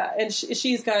 Yeah, and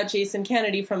she's got Jason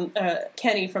Kennedy from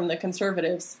the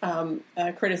Conservatives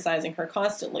criticizing her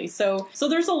constantly. So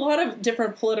there's a lot of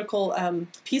different political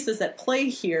pieces at play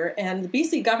here, and the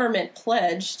BC government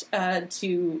pledged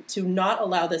to not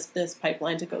allow this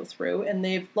pipeline to go through, and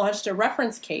they've launched a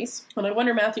reference case. And I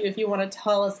wonder, Matthew, if you want to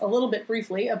tell us a little bit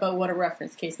briefly about what a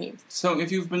reference case means. So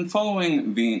if you've been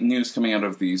following the news coming out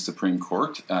of the Supreme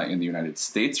Court in the United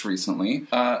States recently,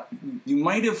 you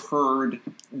might have heard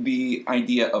the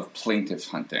idea of plaintiff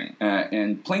hunting.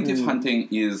 And plaintiff hunting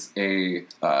is a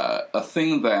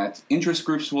thing that interest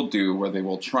groups will do, where they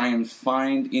will try and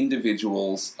find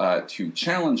individuals to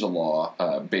challenge a law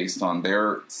based on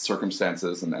their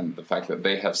circumstances and then the fact that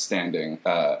they have standing,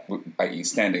 i.e.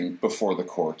 standing before the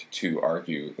court to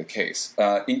argue the case.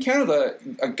 In Canada,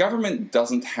 a government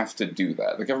doesn't have to do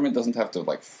that. The government doesn't have to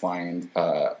find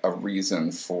a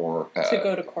reason for to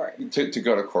go to court. To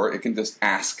go to court, it can just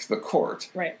ask the court.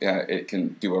 Right. It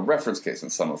can do a reference case,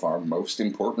 and some of our most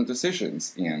important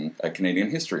decisions in Canadian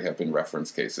history have been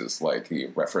reference cases, like the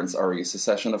reference RE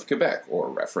secession of Quebec or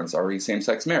reference RE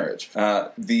same-sex marriage.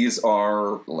 These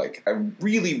are a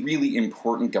really, really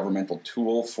important governmental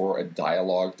tool for a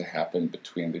dialogue to happen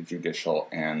between the judicial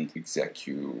and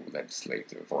executive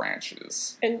legislative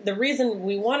branches. And the reason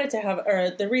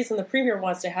the reason the Premier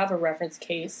wants to have a reference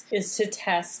case is to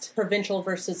test provincial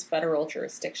versus federal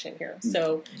jurisdiction here.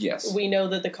 So yes, we know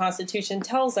that the Constitution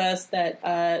tells us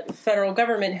that federal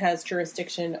government has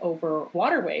jurisdiction over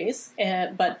waterways,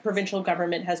 but provincial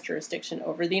government has jurisdiction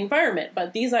over the environment.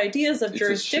 But these ideas of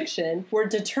jurisdiction were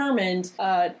determined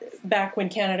back when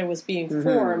Canada was being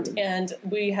formed, and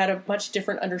we had a much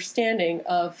different understanding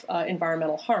of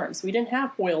environmental harms. We didn't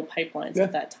have oil pipelines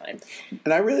at that time.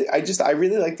 And I really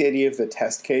like the idea of the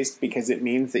test case, because it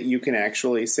means that you can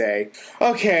actually say,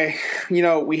 okay,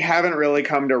 we haven't really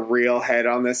come to real head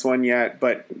on this one yet,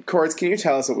 but courts, can you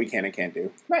tell us what we can and can't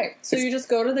do? Right. So you just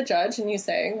go to the judge and you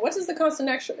say, what does the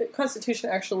Constitution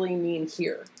actually mean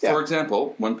here? Yeah. For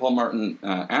example, when Paul Martin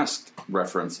asked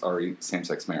reference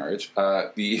same-sex marriage,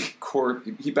 the court,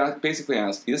 he basically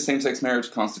asked, is same-sex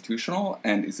marriage constitutional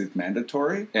and is it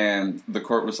mandatory? And the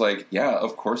court was like, yeah,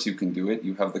 of course you can do it.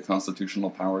 You have the constitutional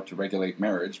power to regulate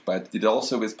marriage, but it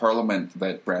also is Parliament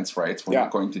that grants rights. We're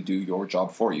not going to do your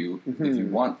job for you. If you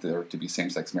want there to be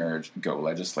same-sex marriage, go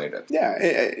legislate it. Yeah,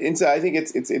 and so I think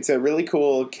it's a really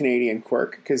cool Canadian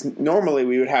quirk, because normally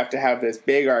we would have to have this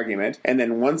big argument, and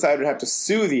then one side would have to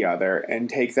sue the other and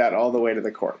take that all the way to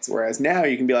the courts. Whereas now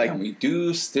you can be like, and we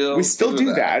still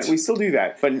do that. We still do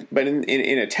that. But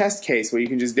in a test case, what you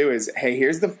can just do is, hey,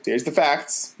 here's the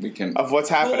facts of what's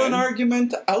happening. Pull an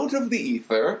argument out of the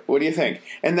ether. What do you think?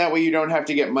 And that way you don't have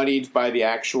to get muddied by the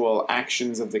actual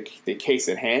actions of the case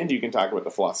at hand. You can talk about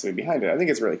the philosophy behind it. I think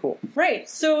it's really cool. Right.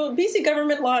 So BC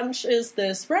government launches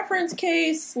this reference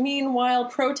case. Meanwhile,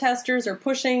 protesters are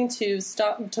pushing to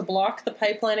block the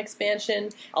pipeline expansion.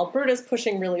 Alberta's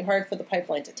pushing really hard for the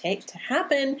pipeline to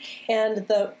happen. And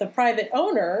the private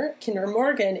owner, Kinder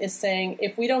Morgan, is saying,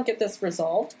 if we don't get this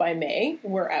resolved by May,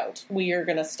 we're out. We are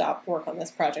going to stop work on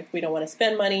this project. We don't want to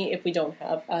spend money if we don't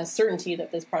have certainty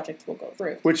that this project will go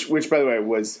through. Which, by the way,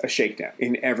 was a shakedown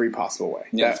in every possible way.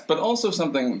 Yes, but also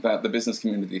something that the business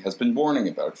community has been warning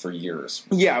about for years.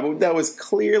 Yeah, but that was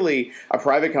clearly a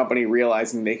private company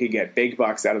realizing they could get big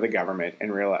bucks out of the government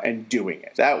and doing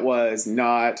it. That was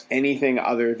not anything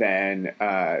other than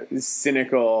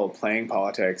cynical playing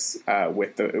politics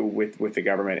with the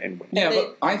government and winning. Yeah,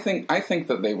 but I think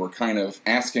that they were kind of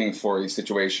asking for a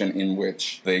situation in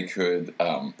which they could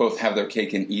both have their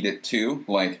cake and eat it too,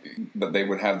 like that they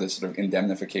would have this sort of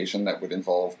indemnification that would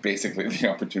involve basically the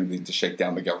opportunity to shake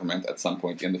down the government at some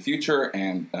point in the future,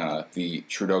 and the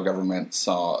Trudeau government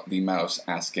saw the mouse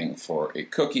asking for a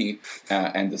cookie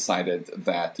and decided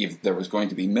that if there was going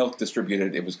to be milk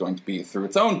distributed, it was going to be through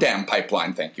its own damn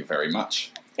pipeline. Thank you very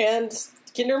much. And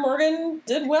Kinder Morgan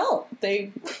did well.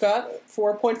 They got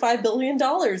 $4.5 billion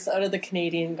out of the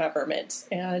Canadian government.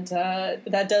 And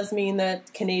that does mean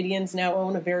that Canadians now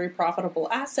own a very profitable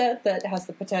asset that has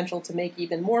the potential to make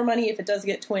even more money if it does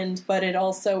get twinned. But it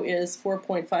also is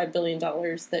 $4.5 billion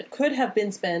that could have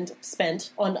been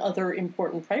spent on other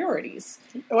important priorities.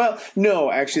 Well, no,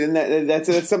 actually, and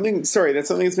that's something. Sorry, that's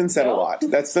something that's been said a lot.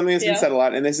 That's something that's been said a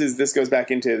lot, and this goes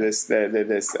back into this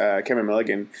Kevin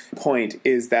Milligan point,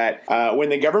 is that when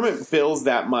the government bills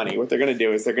that money, what they're going to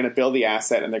do is they're going to bill the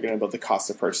asset, and they're going to build the cost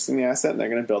of purchasing the asset, and they're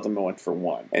going to build them one for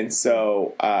one. And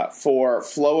so, for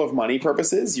flow of money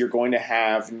purposes, you're going to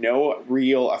have no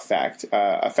real effect,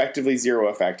 effectively zero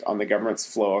effect on the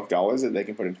government's flow of dollars that they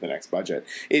can put into the next budget.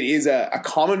 It is a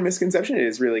common misconception. It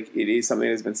is something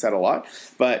that has been said a lot.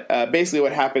 But basically,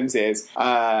 what happens is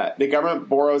the government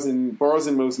borrows and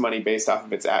moves money based off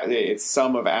of its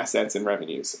sum of assets and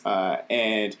revenues,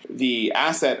 and the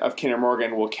asset of Kinder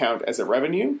Morgan will count as a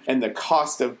revenue, and the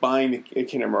cost of buying the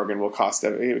Kinder Morgan will count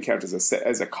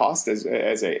as a cost as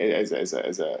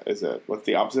a what's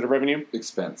the opposite of revenue?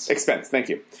 Expense. Expense. Thank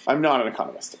you. I'm not an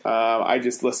economist. I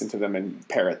just listen to them and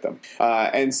parrot them.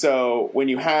 And so when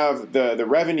you have the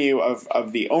revenue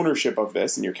of the ownership of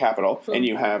this in your capital, and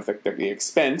you have the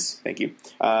expense, thank you,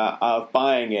 of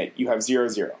buying it, you have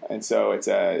 0-0. And so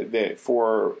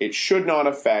it should not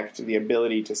affect the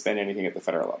ability to spend anything at the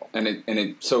federal level.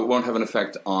 So it won't have an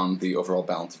effect on the overall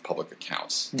balance of public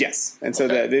accounts. Yes. And so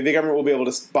the government will be able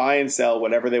to buy and sell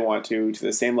whatever they want to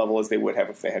the same level as they would have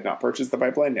if they had not purchased the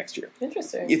pipeline next year.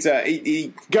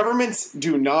 Interesting. Governments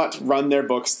do not run their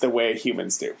books the way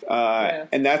humans do.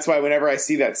 And that's why whenever I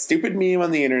see that stupid meme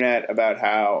on the internet about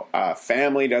how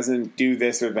family doesn't do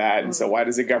this or that, and so why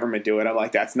does the government do it? I'm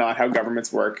like, that's not how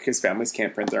governments work, because families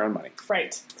can't print their own money.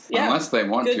 Right. Yeah. Unless they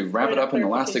want to wrap it up in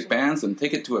elastic bands and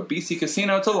take it to a BC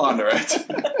casino to launder it.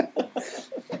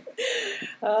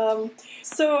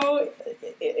 So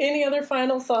Any other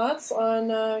final thoughts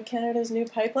on Canada's new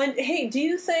pipeline? Hey, do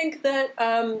you think that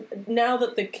now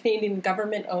that the Canadian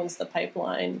government owns the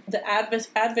pipeline, the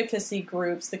advocacy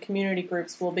groups, the community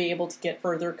groups will be able to get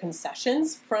further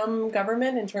concessions from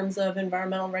government in terms of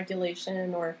environmental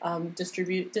regulation or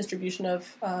distribution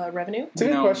of revenue? It's a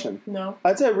good question. No.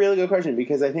 That's a really good question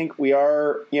because I think we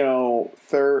are,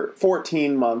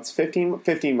 15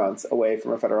 months away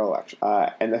from a federal election.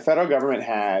 And the federal government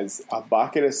has a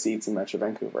bucket of seats in Metro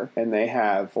Vancouver, and they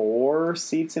have 4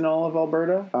 seats in all of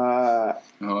Alberta.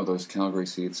 Those Calgary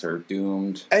seats are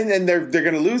doomed. And then they're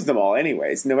going to lose them all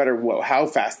anyways, no matter how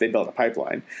fast they build a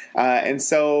pipeline. And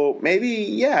so maybe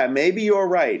you're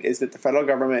right, is that the federal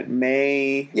government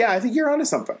may... Yeah, I think you're onto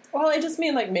something. Well, I just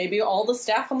mean, maybe all the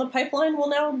staff on the pipeline will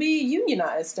now be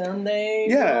unionized, and they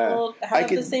will have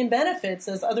the same benefits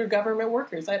as other government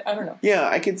workers. I don't know. Yeah,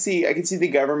 I could see the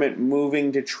government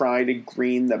moving to try to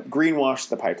greenwash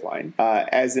the pipeline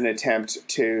as an attempt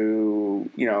to,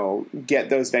 get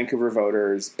those Vancouver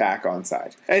voters back on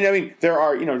side. And I mean, there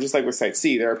are, just like with Site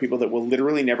C, there are people that will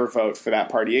literally never vote for that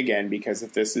party again because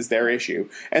if this is their issue.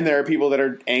 And there are people that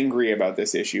are angry about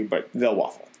this issue, but they'll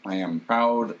waffle. I am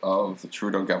proud of the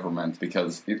Trudeau government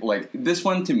because this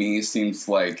one to me seems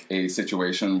like a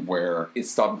situation where it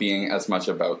stopped being as much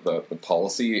about the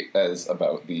policy as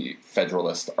about the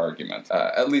federalist argument.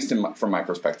 At least from my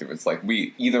perspective, it's like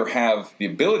we either have the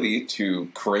ability to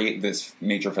create this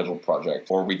major federal project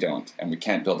or we don't, and we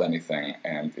can't build anything.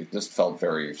 And it just felt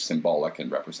very symbolic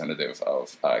and representative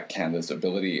of Canada's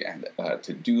ability and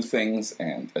to do things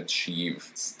and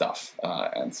achieve stuff.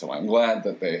 And so I'm glad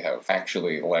that they have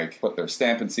actually put their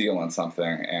stamp and seal on something,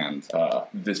 and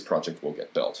this project will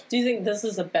get built. Do you think this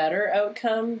is a better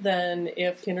outcome than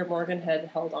if Kinder Morgan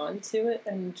had held on to it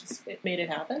and just made it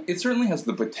happen? It certainly has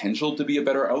the potential to be a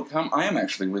better outcome. I am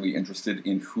actually really interested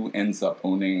in who ends up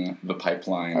owning the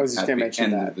pipeline at the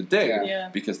end of the day,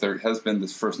 because there has been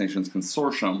this First Nations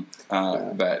consortium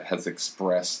that has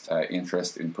expressed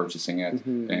interest in purchasing it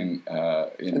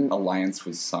in alliance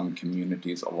with some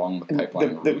communities along the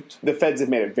pipeline route. The feds have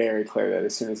made it very clear that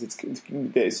as soon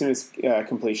as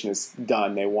completion is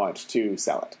done, they want to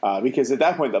sell it because at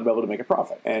that point they'll be able to make a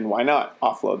profit. And why not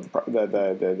offload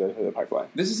the pipeline?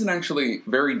 This is an actually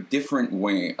very different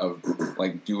way of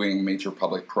doing major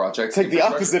public projects. It's like the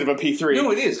opposite of a P3. No,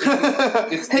 it is.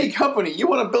 Hey, company, you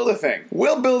want to build a thing?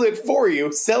 We'll build it for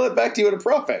you, sell it back to you at a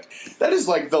profit. That is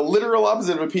like the literal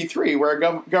opposite of a P3, where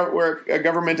a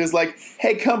government is like,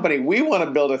 hey, company, we want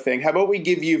to build a thing. How about we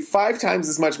give you 5 times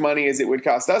as much money as it would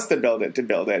cost us to build it,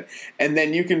 and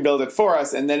then you can build it for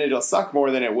us, and then it'll suck more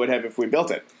than it would have if we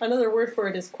built it. Another word for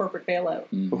it is corporate bailout.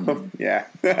 Yeah.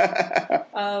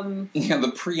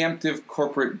 The preemptive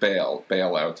corporate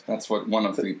bailout. That's what one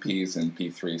of the P's in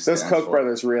P3 stands Those Koch for.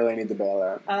 brothers really need the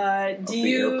bailout.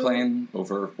 The airplane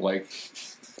over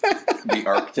the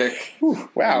Arctic.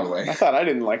 Wow, anyway. I thought I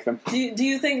didn't like them. Do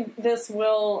you think this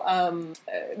will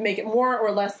make it more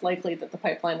or less likely that the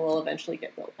pipeline will eventually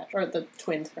get built? Or the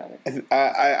twins, rather?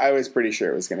 I was pretty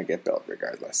sure it was going to get built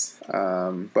regardless.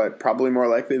 But probably more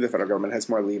likely the federal government has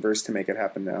more levers to make it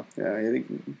happen now.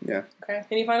 Yeah. Okay.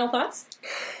 Any final thoughts?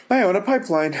 I own a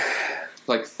pipeline.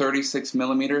 36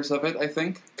 millimeters of it, I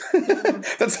think.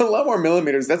 That's a lot more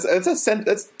millimeters. That's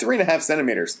 3.5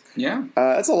 centimeters. Yeah.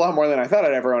 That's a lot more than I thought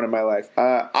I'd ever own in my life.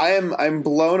 I'm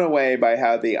blown away by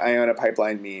how the Iona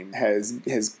pipeline meme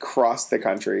has crossed the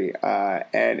country,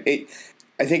 and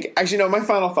I think, actually, no, my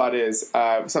final thought is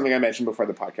something I mentioned before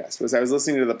the podcast, was I was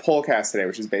listening to the Pollcast today,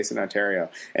 which is based in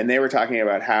Ontario, and they were talking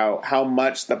about how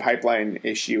much the pipeline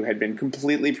issue had been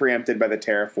completely preempted by the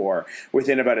tariff war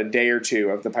within about a day or two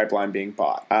of the pipeline being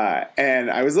bought. And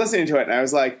I was listening to it, and I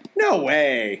was like, no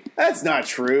way, that's not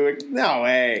true, no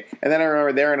way. And then I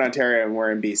remember they're in Ontario and we're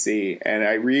in BC, and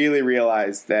I really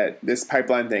realized that this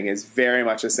pipeline thing is very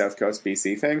much a South Coast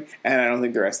BC thing, and I don't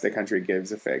think the rest of the country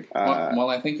gives a fig. Well,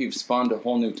 I think you've spawned a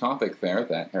whole new topic there,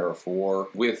 that tariff war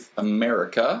with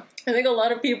America. I think a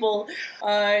lot of people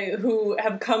who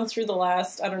have come through the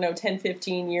last, 10,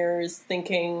 15 years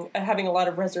having a lot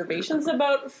of reservations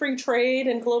about free trade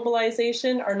and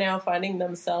globalization are now finding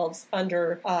themselves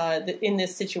in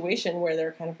this situation where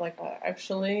they're kind of like,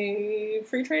 actually,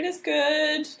 free trade is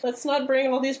good. Let's not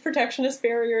bring all these protectionist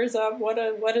barriers up.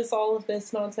 What is all of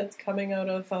this nonsense coming out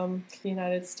of the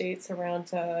United States around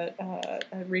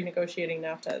renegotiating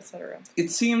NAFTA, etc.? It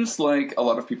seems like a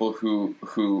lot of people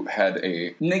who had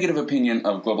a negative negative opinion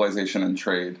of globalization and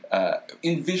trade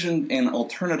envisioned an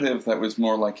alternative that was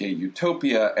more like a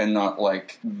utopia and not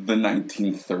like the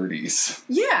 1930s.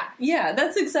 Yeah,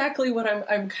 that's exactly what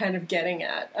I'm kind of getting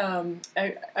at.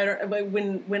 I don't,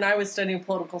 when I was studying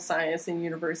political science in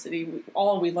university,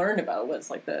 all we learned about was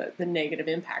like the negative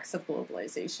impacts of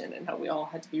globalization and how we all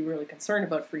had to be really concerned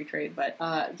about free trade. But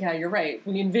yeah, you're right.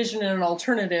 We envisioned an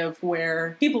alternative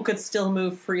where people could still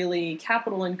move freely,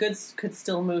 capital and goods could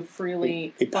still move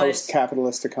freely. A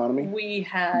post-capitalist economy. We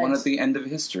had one at the end of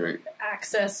history.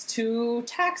 Access to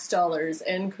tax dollars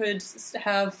and could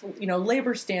have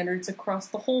labor standards across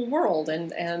the whole world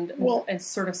and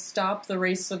sort of stop the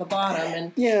race to the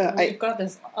bottom. And we've got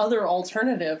this other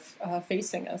alternative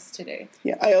facing us today.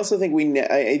 Yeah, I also think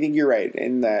I think you're right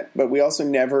in that, but we also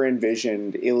never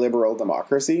envisioned illiberal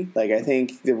democracy. Like, I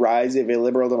think the rise of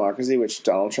illiberal democracy, which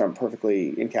Donald Trump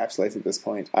perfectly encapsulates at this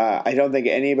point, I don't think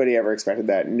anybody ever expected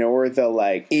that, nor the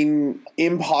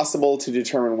impossible to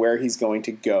determine where he's going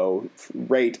to go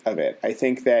rate of it. I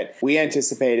think that we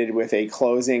anticipated with a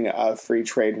closing of free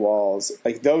trade walls,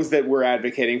 like those that were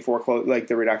advocating for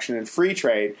the reduction in free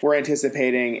trade, we're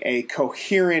anticipating a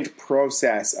coherent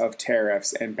process of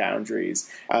tariffs and boundaries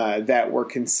that were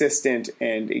consistent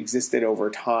and existed over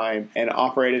time and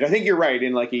operated. I think you're right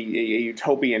in like a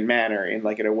utopian manner, in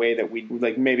a way that we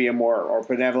like maybe a more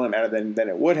benevolent manner than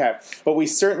it would have. But we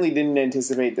certainly didn't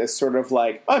anticipate this sort of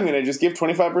like, I'm going to just give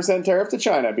 25% tariff to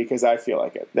China because I feel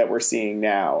like it, that we're seeing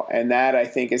now. And that, I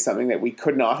think, is something that we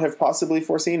could not have possibly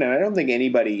foreseen. And I don't think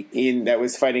anybody that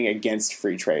was fighting against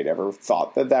free trade ever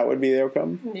thought that would be the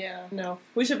outcome. Yeah, no.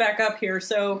 We should back up here.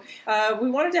 So we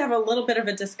wanted to have a little bit of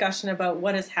a discussion about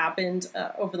what has happened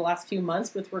over the last few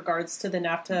months with regards to the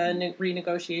NAFTA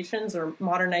renegotiations or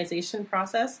modernization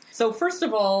process. So first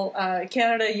of all,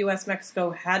 Canada, U.S.,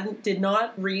 Mexico did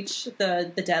not reach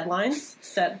the deadlines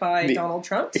set by Donald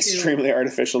Trump. Extremely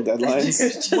artificial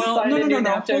deadlines. Well,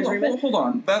 no. Hold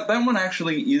on. That one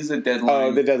actually is a deadline.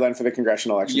 Oh, the deadline for the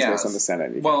congressional elections based on the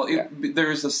Senate. Well,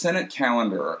 there's a Senate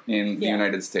calendar in the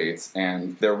United States,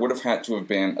 and there would have had to have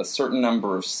been a certain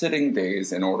number of sitting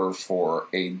days in order for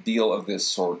a deal of this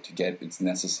sort to get its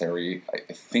necessary,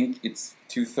 I think it's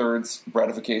 2/3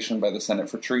 ratification by the Senate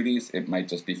for treaties. It might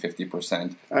just be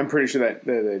 50%. I'm pretty sure that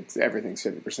everything's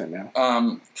 50%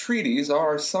 now. Treaties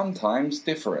are sometimes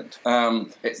different.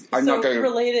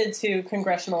 Related to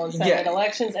congressional and Senate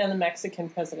elections and the Mexican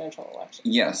presidential election.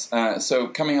 Yes. So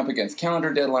coming up against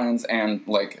calendar deadlines and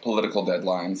political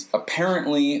deadlines.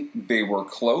 Apparently they were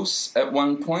close at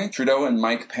one point. Trudeau and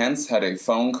Mike Pence had a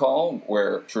phone call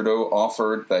where Trudeau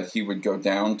offered that he would go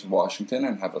down to Washington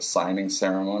and have a signing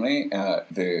ceremony.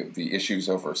 The issues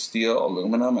over steel,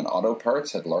 aluminum, and auto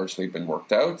parts had largely been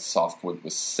worked out. Softwood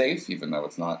was safe, even though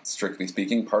it's not, strictly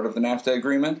speaking, part of the NAFTA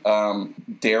agreement.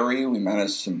 Dairy, we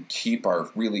managed to keep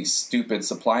our really stupid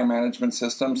supply management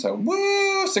system, so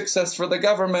woo, success for the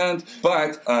government.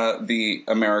 But the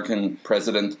American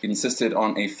president insisted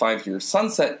on a 5-year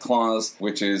sunset clause,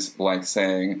 which is like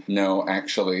saying, no,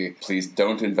 actually, please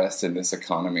don't invest in this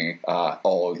economy.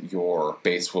 All your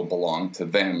base will belong to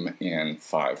them in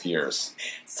 5 years.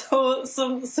 So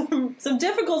some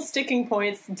difficult sticking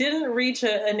points didn't reach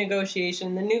a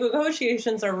negotiation. The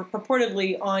negotiations are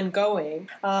purportedly ongoing.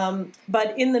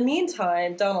 But in the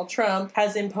meantime, Donald Trump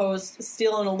has imposed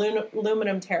steel and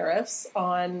aluminum tariffs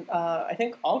on, I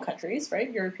think, all countries, right?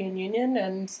 European Union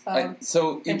and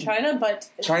China. But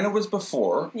China was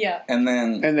before. Yeah. And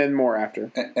then more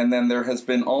after. And then there has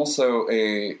been also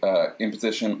a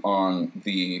imposition on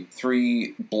the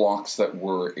 3 blocks that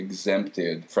were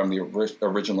exempted from the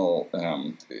original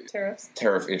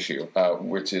tariff issue,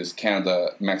 which is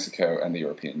Canada, Mexico, and the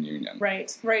European Union.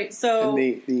 Right. So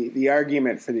and the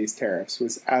argument for these tariffs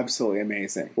was absolutely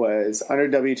amazing. Was under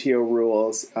WTO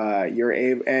rules, you're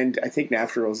able, and I think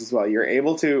NAFTA rules as well, you're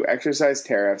able to exercise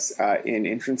tariffs in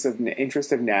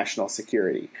interest of national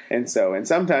security. And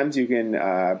sometimes you can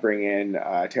bring in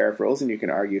tariff rules, and you can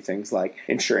argue things like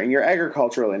ensuring your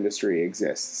agricultural industry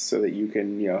exists so that you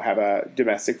can have a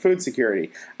domestic food security.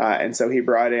 And so he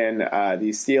brought in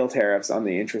these steel tariffs on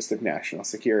the interest of national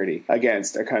security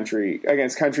against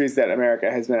countries that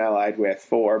America has been allied with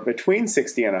for between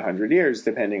 60 and 100 years,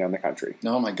 depending on the country.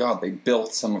 Oh my God, they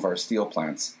built some of our steel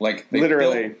plants.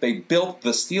 They built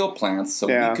the steel plants so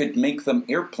we could make them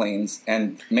airplanes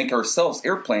and make ourselves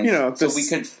airplanes so we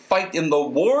could fight in the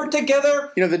war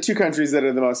together. The 2 countries that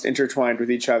are the most intertwined with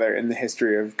each other in the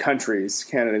history of countries,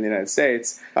 Canada and the United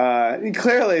States,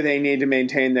 clearly they need to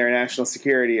maintain their national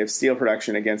security of steel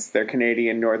production against their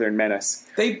Canadian northern menace.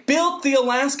 They built the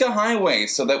Alaska Highway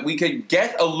so that we could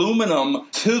get aluminum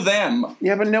to them.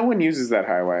 Yeah, but no one uses that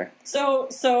highway. So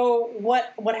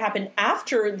what happened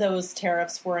after those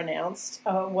tariffs were announced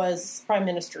was Prime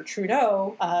Minister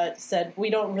Trudeau said, we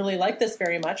don't really like this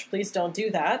very much. Please don't do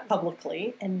that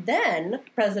publicly. And then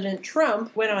President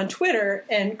Trump went on Twitter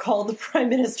and called the Prime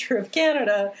Minister of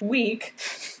Canada weak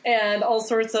and all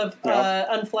sorts of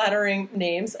unflattering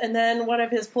names. And then one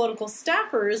of his political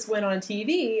staffers went on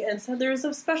TV and said there's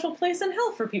a special place in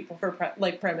hell for people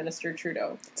like Prime Minister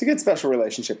Trudeau. It's a good special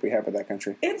relationship we have with that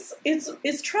country. It's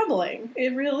troubling.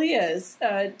 It really is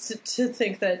to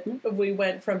think that we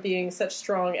went from being such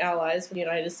strong allies with the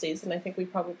United States, and I think we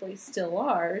probably still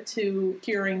are, to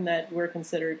hearing that we're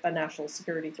considered a national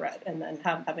security threat, and then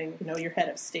having your head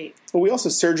of state. Well, we also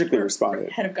surgically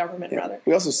responded. Head of government, rather.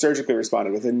 We also surgically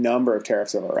responded with a number of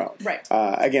tariffs of our own, right,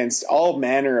 against all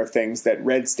manner of things that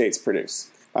red states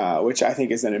produce, which I think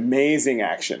is an amazing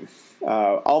action.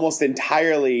 Almost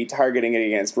entirely targeting it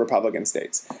against Republican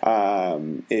states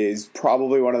is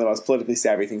probably one of the most politically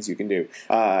savvy things you can do,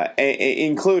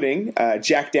 including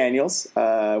Jack Daniels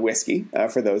whiskey,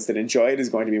 for those that enjoy it, is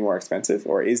going to be more expensive,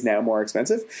 or is now more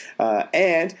expensive,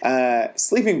 and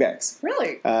sleeping bags.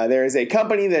 Really? There is a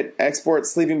company that exports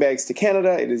sleeping bags to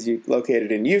Canada. It is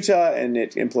located in Utah, and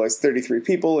it employs 33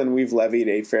 people, and we've levied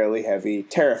a fairly heavy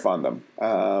tariff on them.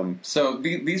 So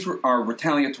these are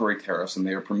retaliatory tariffs, and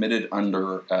they are permitted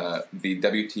under the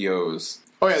WTO's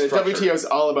Oh yeah, the structure. WTO is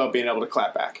all about being able to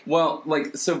clap back. Well,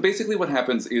 so basically what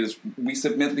happens is we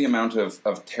submit the amount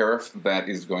of tariff that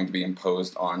is going to be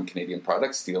imposed on Canadian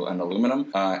products, steel and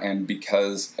aluminum, and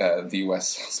because the U.S.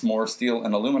 sells more steel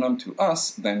and aluminum to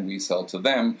us than we sell to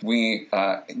them, we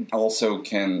also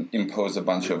can impose a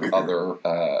bunch of other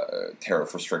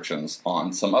tariff restrictions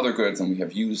on some other goods, and we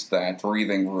have used that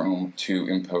breathing room to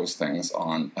impose things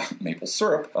on maple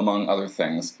syrup, among other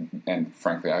things. And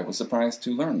frankly, I was surprised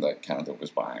to learn that Canada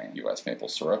was buying U.S. maple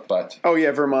syrup, but... Oh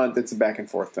yeah, Vermont, that's a back and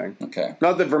forth thing. Okay.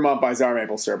 Not that Vermont buys our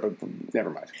maple syrup, but never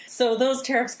mind. So those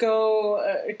tariffs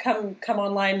come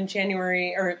online in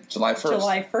January, or July 1st.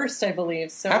 July 1st, I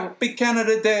believe. So Happy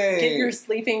Canada Day! get your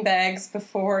sleeping bags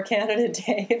before Canada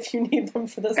Day if you need them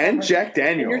for the summer. And Jack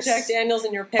Daniels. And your Jack Daniels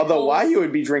and your pickles. Although why you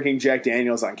would be drinking Jack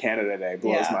Daniels on Canada Day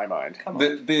blows my mind. Come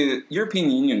on. The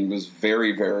European Union was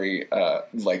very, very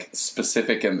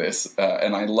specific in this,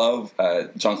 and I love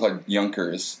Jean-Claude Juncker's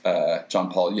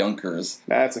John Paul Juncker's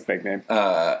That's a fake name.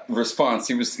 response.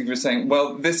 He was saying,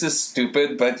 well, this is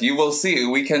stupid, but you will see,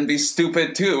 we can be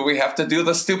stupid too. We have to do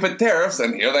the stupid tariffs,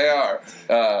 and here they are.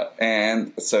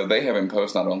 And so they have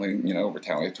imposed not only,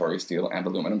 retaliatory steel and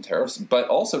aluminum tariffs, but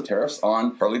also tariffs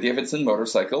on Harley-Davidson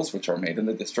motorcycles, which are made in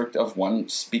the district of one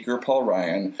Speaker Paul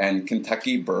Ryan, and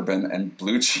Kentucky bourbon and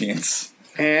blue jeans.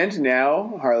 And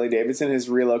now Harley-Davidson has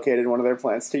relocated one of their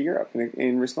plants to Europe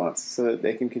in response, so that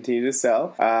they can continue to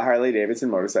sell Harley-Davidson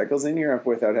motorcycles in Europe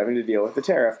without having to deal with the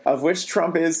tariff, of which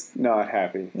Trump is not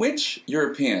happy. Which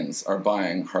Europeans are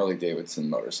buying Harley-Davidson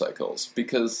motorcycles?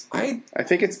 Because I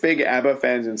think it's big ABBA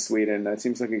fans in Sweden. That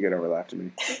seems like a good overlap to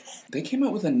me. They came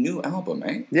out with a new album,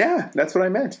 eh? Yeah, that's what I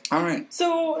meant. All right.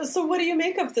 So what do you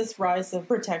make of this rise of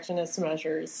protectionist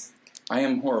measures? I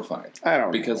am horrified. I don't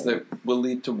know. Because they will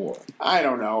lead to war. I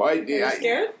don't know. Are you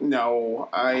scared? No.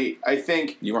 I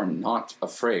think... You are not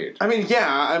afraid. I mean, yeah,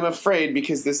 I'm afraid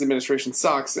because this administration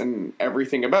sucks and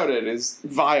everything about it is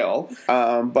vile.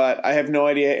 But I have no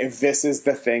idea if this is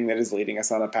the thing that is leading us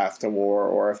on a path to war,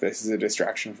 or if this is a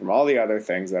distraction from all the other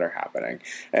things that are happening.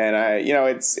 And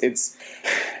it's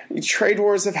trade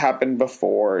wars have happened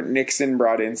before. Nixon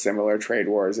brought in similar trade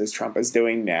wars as Trump is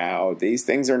doing now. These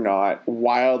things are not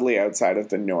wildly outside of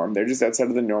the norm. They're just outside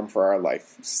of the norm for our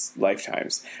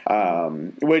lifetimes,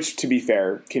 which, to be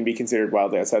fair, can be considered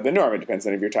wildly outside the norm. It depends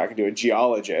on if you're talking to a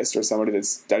geologist or somebody that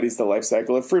studies the life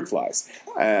cycle of fruit flies.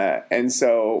 And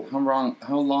so...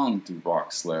 How long do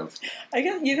rocks live? I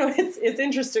guess, it's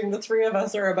interesting. The three of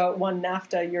us are about one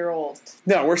NAFTA year old.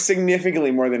 No, we're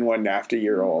significantly more than one NAFTA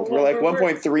year old. We're like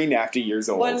 1.3 NAFTA years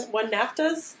old. One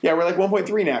NAFTAs? Yeah, we're like 1.3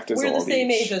 NAFTAs old. We're the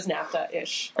same each. age as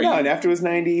NAFTA-ish. No, NAFTA was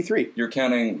 93. You're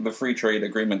counting the Free Trade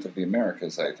Agreement of the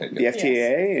Americas, I take it. The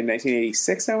FTA in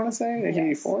 1986, I want to say?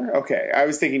 1984? Yes. Okay. I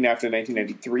was thinking NAFTA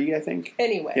 1993, I think.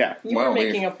 Anyway, yeah. You were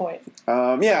making a point.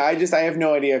 I have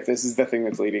no idea if this is the thing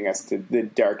that's leading us to the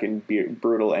dark and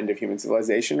brutal end of human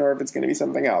civilization, or if it's going to be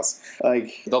something else.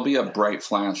 There'll be a bright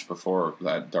flash before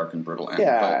that dark and brutal end.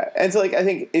 Yeah, and so, I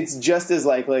think it's just as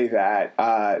likely that,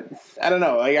 I don't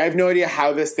know, I have no idea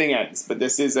how this thing ends, but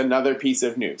this is another piece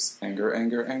of news. Anger,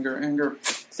 anger, anger, anger.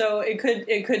 So it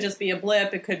could just be a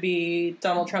blip. It could be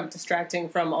Donald Trump distracting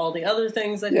from all the other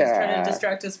things that he's trying to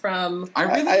distract us from.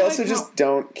 I also just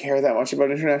don't care that much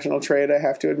about international trade, I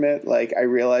have to admit. Like, I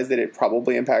realize that it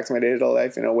probably impacts my day-to-day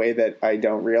life in a way that I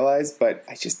don't realize, but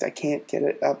I can't get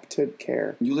it up to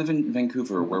care. You live in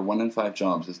Vancouver, where 1 in 5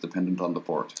 jobs is dependent on the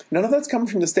port. None of that's coming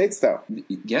from the States, though.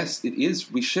 Yes, it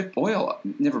is. We ship oil.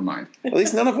 Never mind. At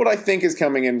least none of what I think is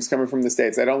coming in is coming from the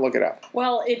States. I don't look it up.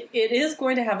 Well, it is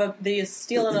going to have the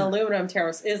steel and aluminum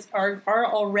tariffs are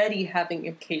already having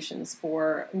implications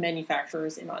for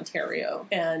manufacturers in Ontario,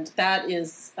 and that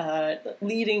is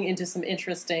leading into some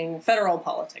interesting federal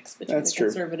politics between the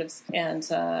Conservatives and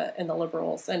the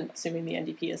Liberals, and assuming the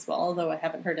NDP as well. Although I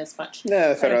haven't heard as much. No,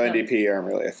 the federal NDP aren't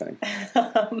really a thing.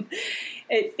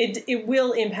 It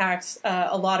will impact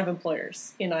a lot of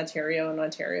employers in Ontario, and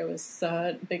Ontario is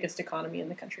the biggest economy in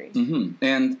the country. Mm-hmm.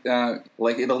 And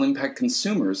it'll impact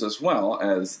consumers as well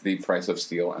as the price of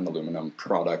steel and aluminum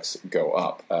products go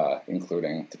up,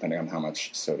 including, depending on how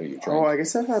much soda you drink. Oh, I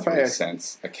guess that's 3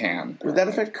 cents a can. Would that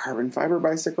affect carbon fiber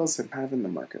bicycles? I'm kind of in the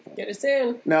market. Get it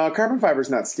soon. No, carbon fiber's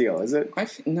not steel, is it?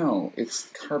 No, it's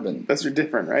carbon. Those are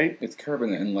different, right? It's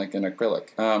carbon in like an acrylic.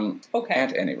 Okay.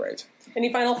 At any rate.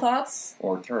 Any final thoughts?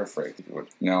 Or tariff rate, if you would.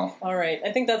 No. All right.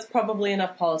 I think that's probably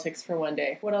enough politics for one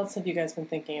day. What else have you guys been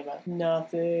thinking about?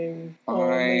 Nothing.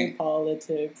 Only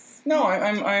politics. No,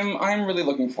 I'm really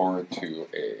looking forward to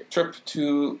a trip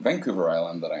to Vancouver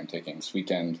Island that I'm taking this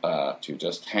weekend to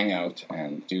just hang out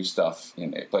and do stuff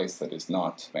in a place that is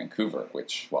not Vancouver,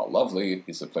 which, while lovely,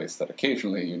 is a place that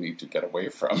occasionally you need to get away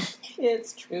from.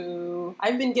 It's true.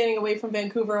 I've been getting away from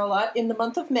Vancouver a lot. In the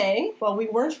month of May, while we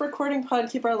weren't recording Pod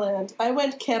Keep Our Land, I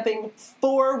went camping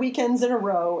 4 weekends in a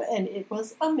row, and it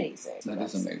was amazing.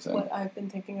 That's amazing. What I've been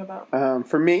thinking about.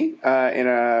 For me, in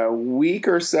a week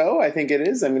or so, I think it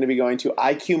is, I'm going to be going to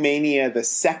IQ Mania, the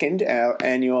second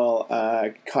annual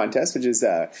contest, which is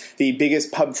the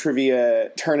biggest pub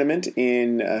trivia tournament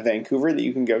in Vancouver that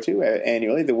you can go to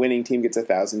annually. The winning team gets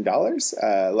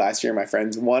 $1,000. Last year, my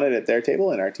friends won it at their table,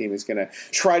 and our team is going to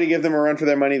try to give them a run for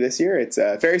their money this year. It's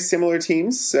very similar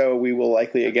teams, so we will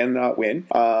likely again not win.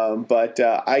 But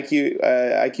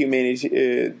IQ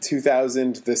Mania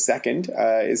 2000, the second,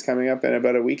 is coming up in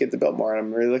about a week at the Biltmore, and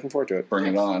I'm really looking forward to it. Bring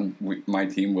it on. My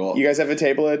team will. You guys have a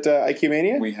table at IQ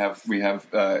Mania? We have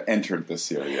entered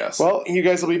this year, yes. Well, you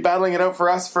guys will be battling it out for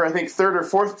us for, I think, 3rd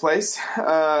or 4th place,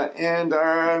 and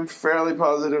I'm fairly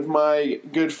positive my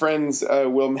good friends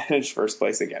will manage 1st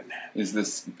place again. Is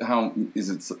this how? Is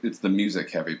it? It's the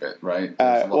music heavy bit, right?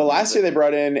 Well, last year they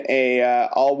brought in a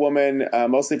all-woman,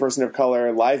 mostly person of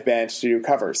color live band to do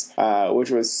covers,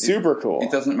 which was super cool. It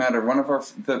doesn't matter. One of our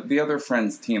the other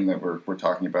friends' team that we're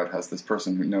talking about has this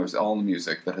person who knows all the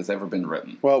music that has ever been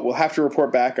written. Well, we'll have to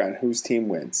report back on whose team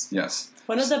wins. Yes.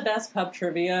 One of the best pub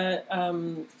trivia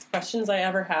questions I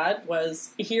ever had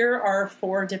was, here are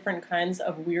 4 different kinds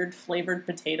of weird flavored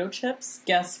potato chips.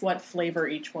 Guess what flavor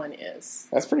each one is.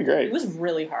 That's pretty great. It was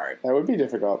really hard. That would be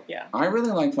difficult. Yeah. I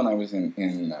really liked when I was in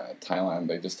Thailand,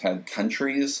 they just had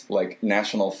countries, like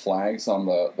national flags on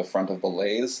the front of the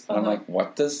leis. And I'm like,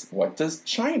 what does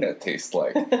China taste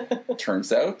like?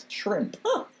 Turns out, shrimp.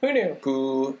 Huh. Who knew?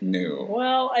 Who knew?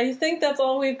 Well, I think that's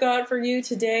all we've got for you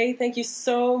today. Thank you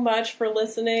so much for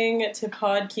listening to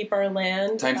Pod Keep Our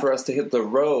Land. Time for us to hit the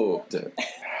road.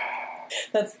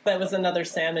 That was another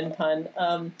salmon pun.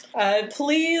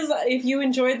 Please, if you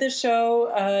enjoyed this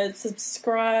show,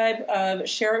 subscribe,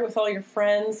 share it with all your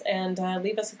friends, and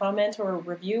leave us a comment or a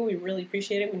review. We really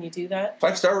appreciate it when you do that.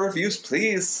 5-star reviews,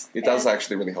 please. It does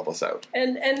actually really help us out.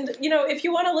 And if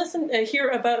you want to listen, hear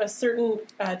about a certain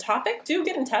topic, do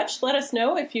get in touch. Let us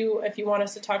know if you want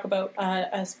us to talk about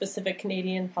a specific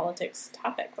Canadian politics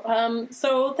topic.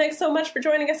 So thanks so much for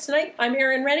joining us tonight. I'm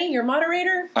Erin Rennie, your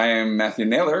moderator. I am Matthew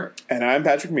Naylor. And I'm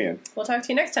Patrick Meehan. We'll talk to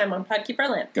you next time on Pod Keep Our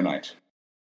Land. Good night.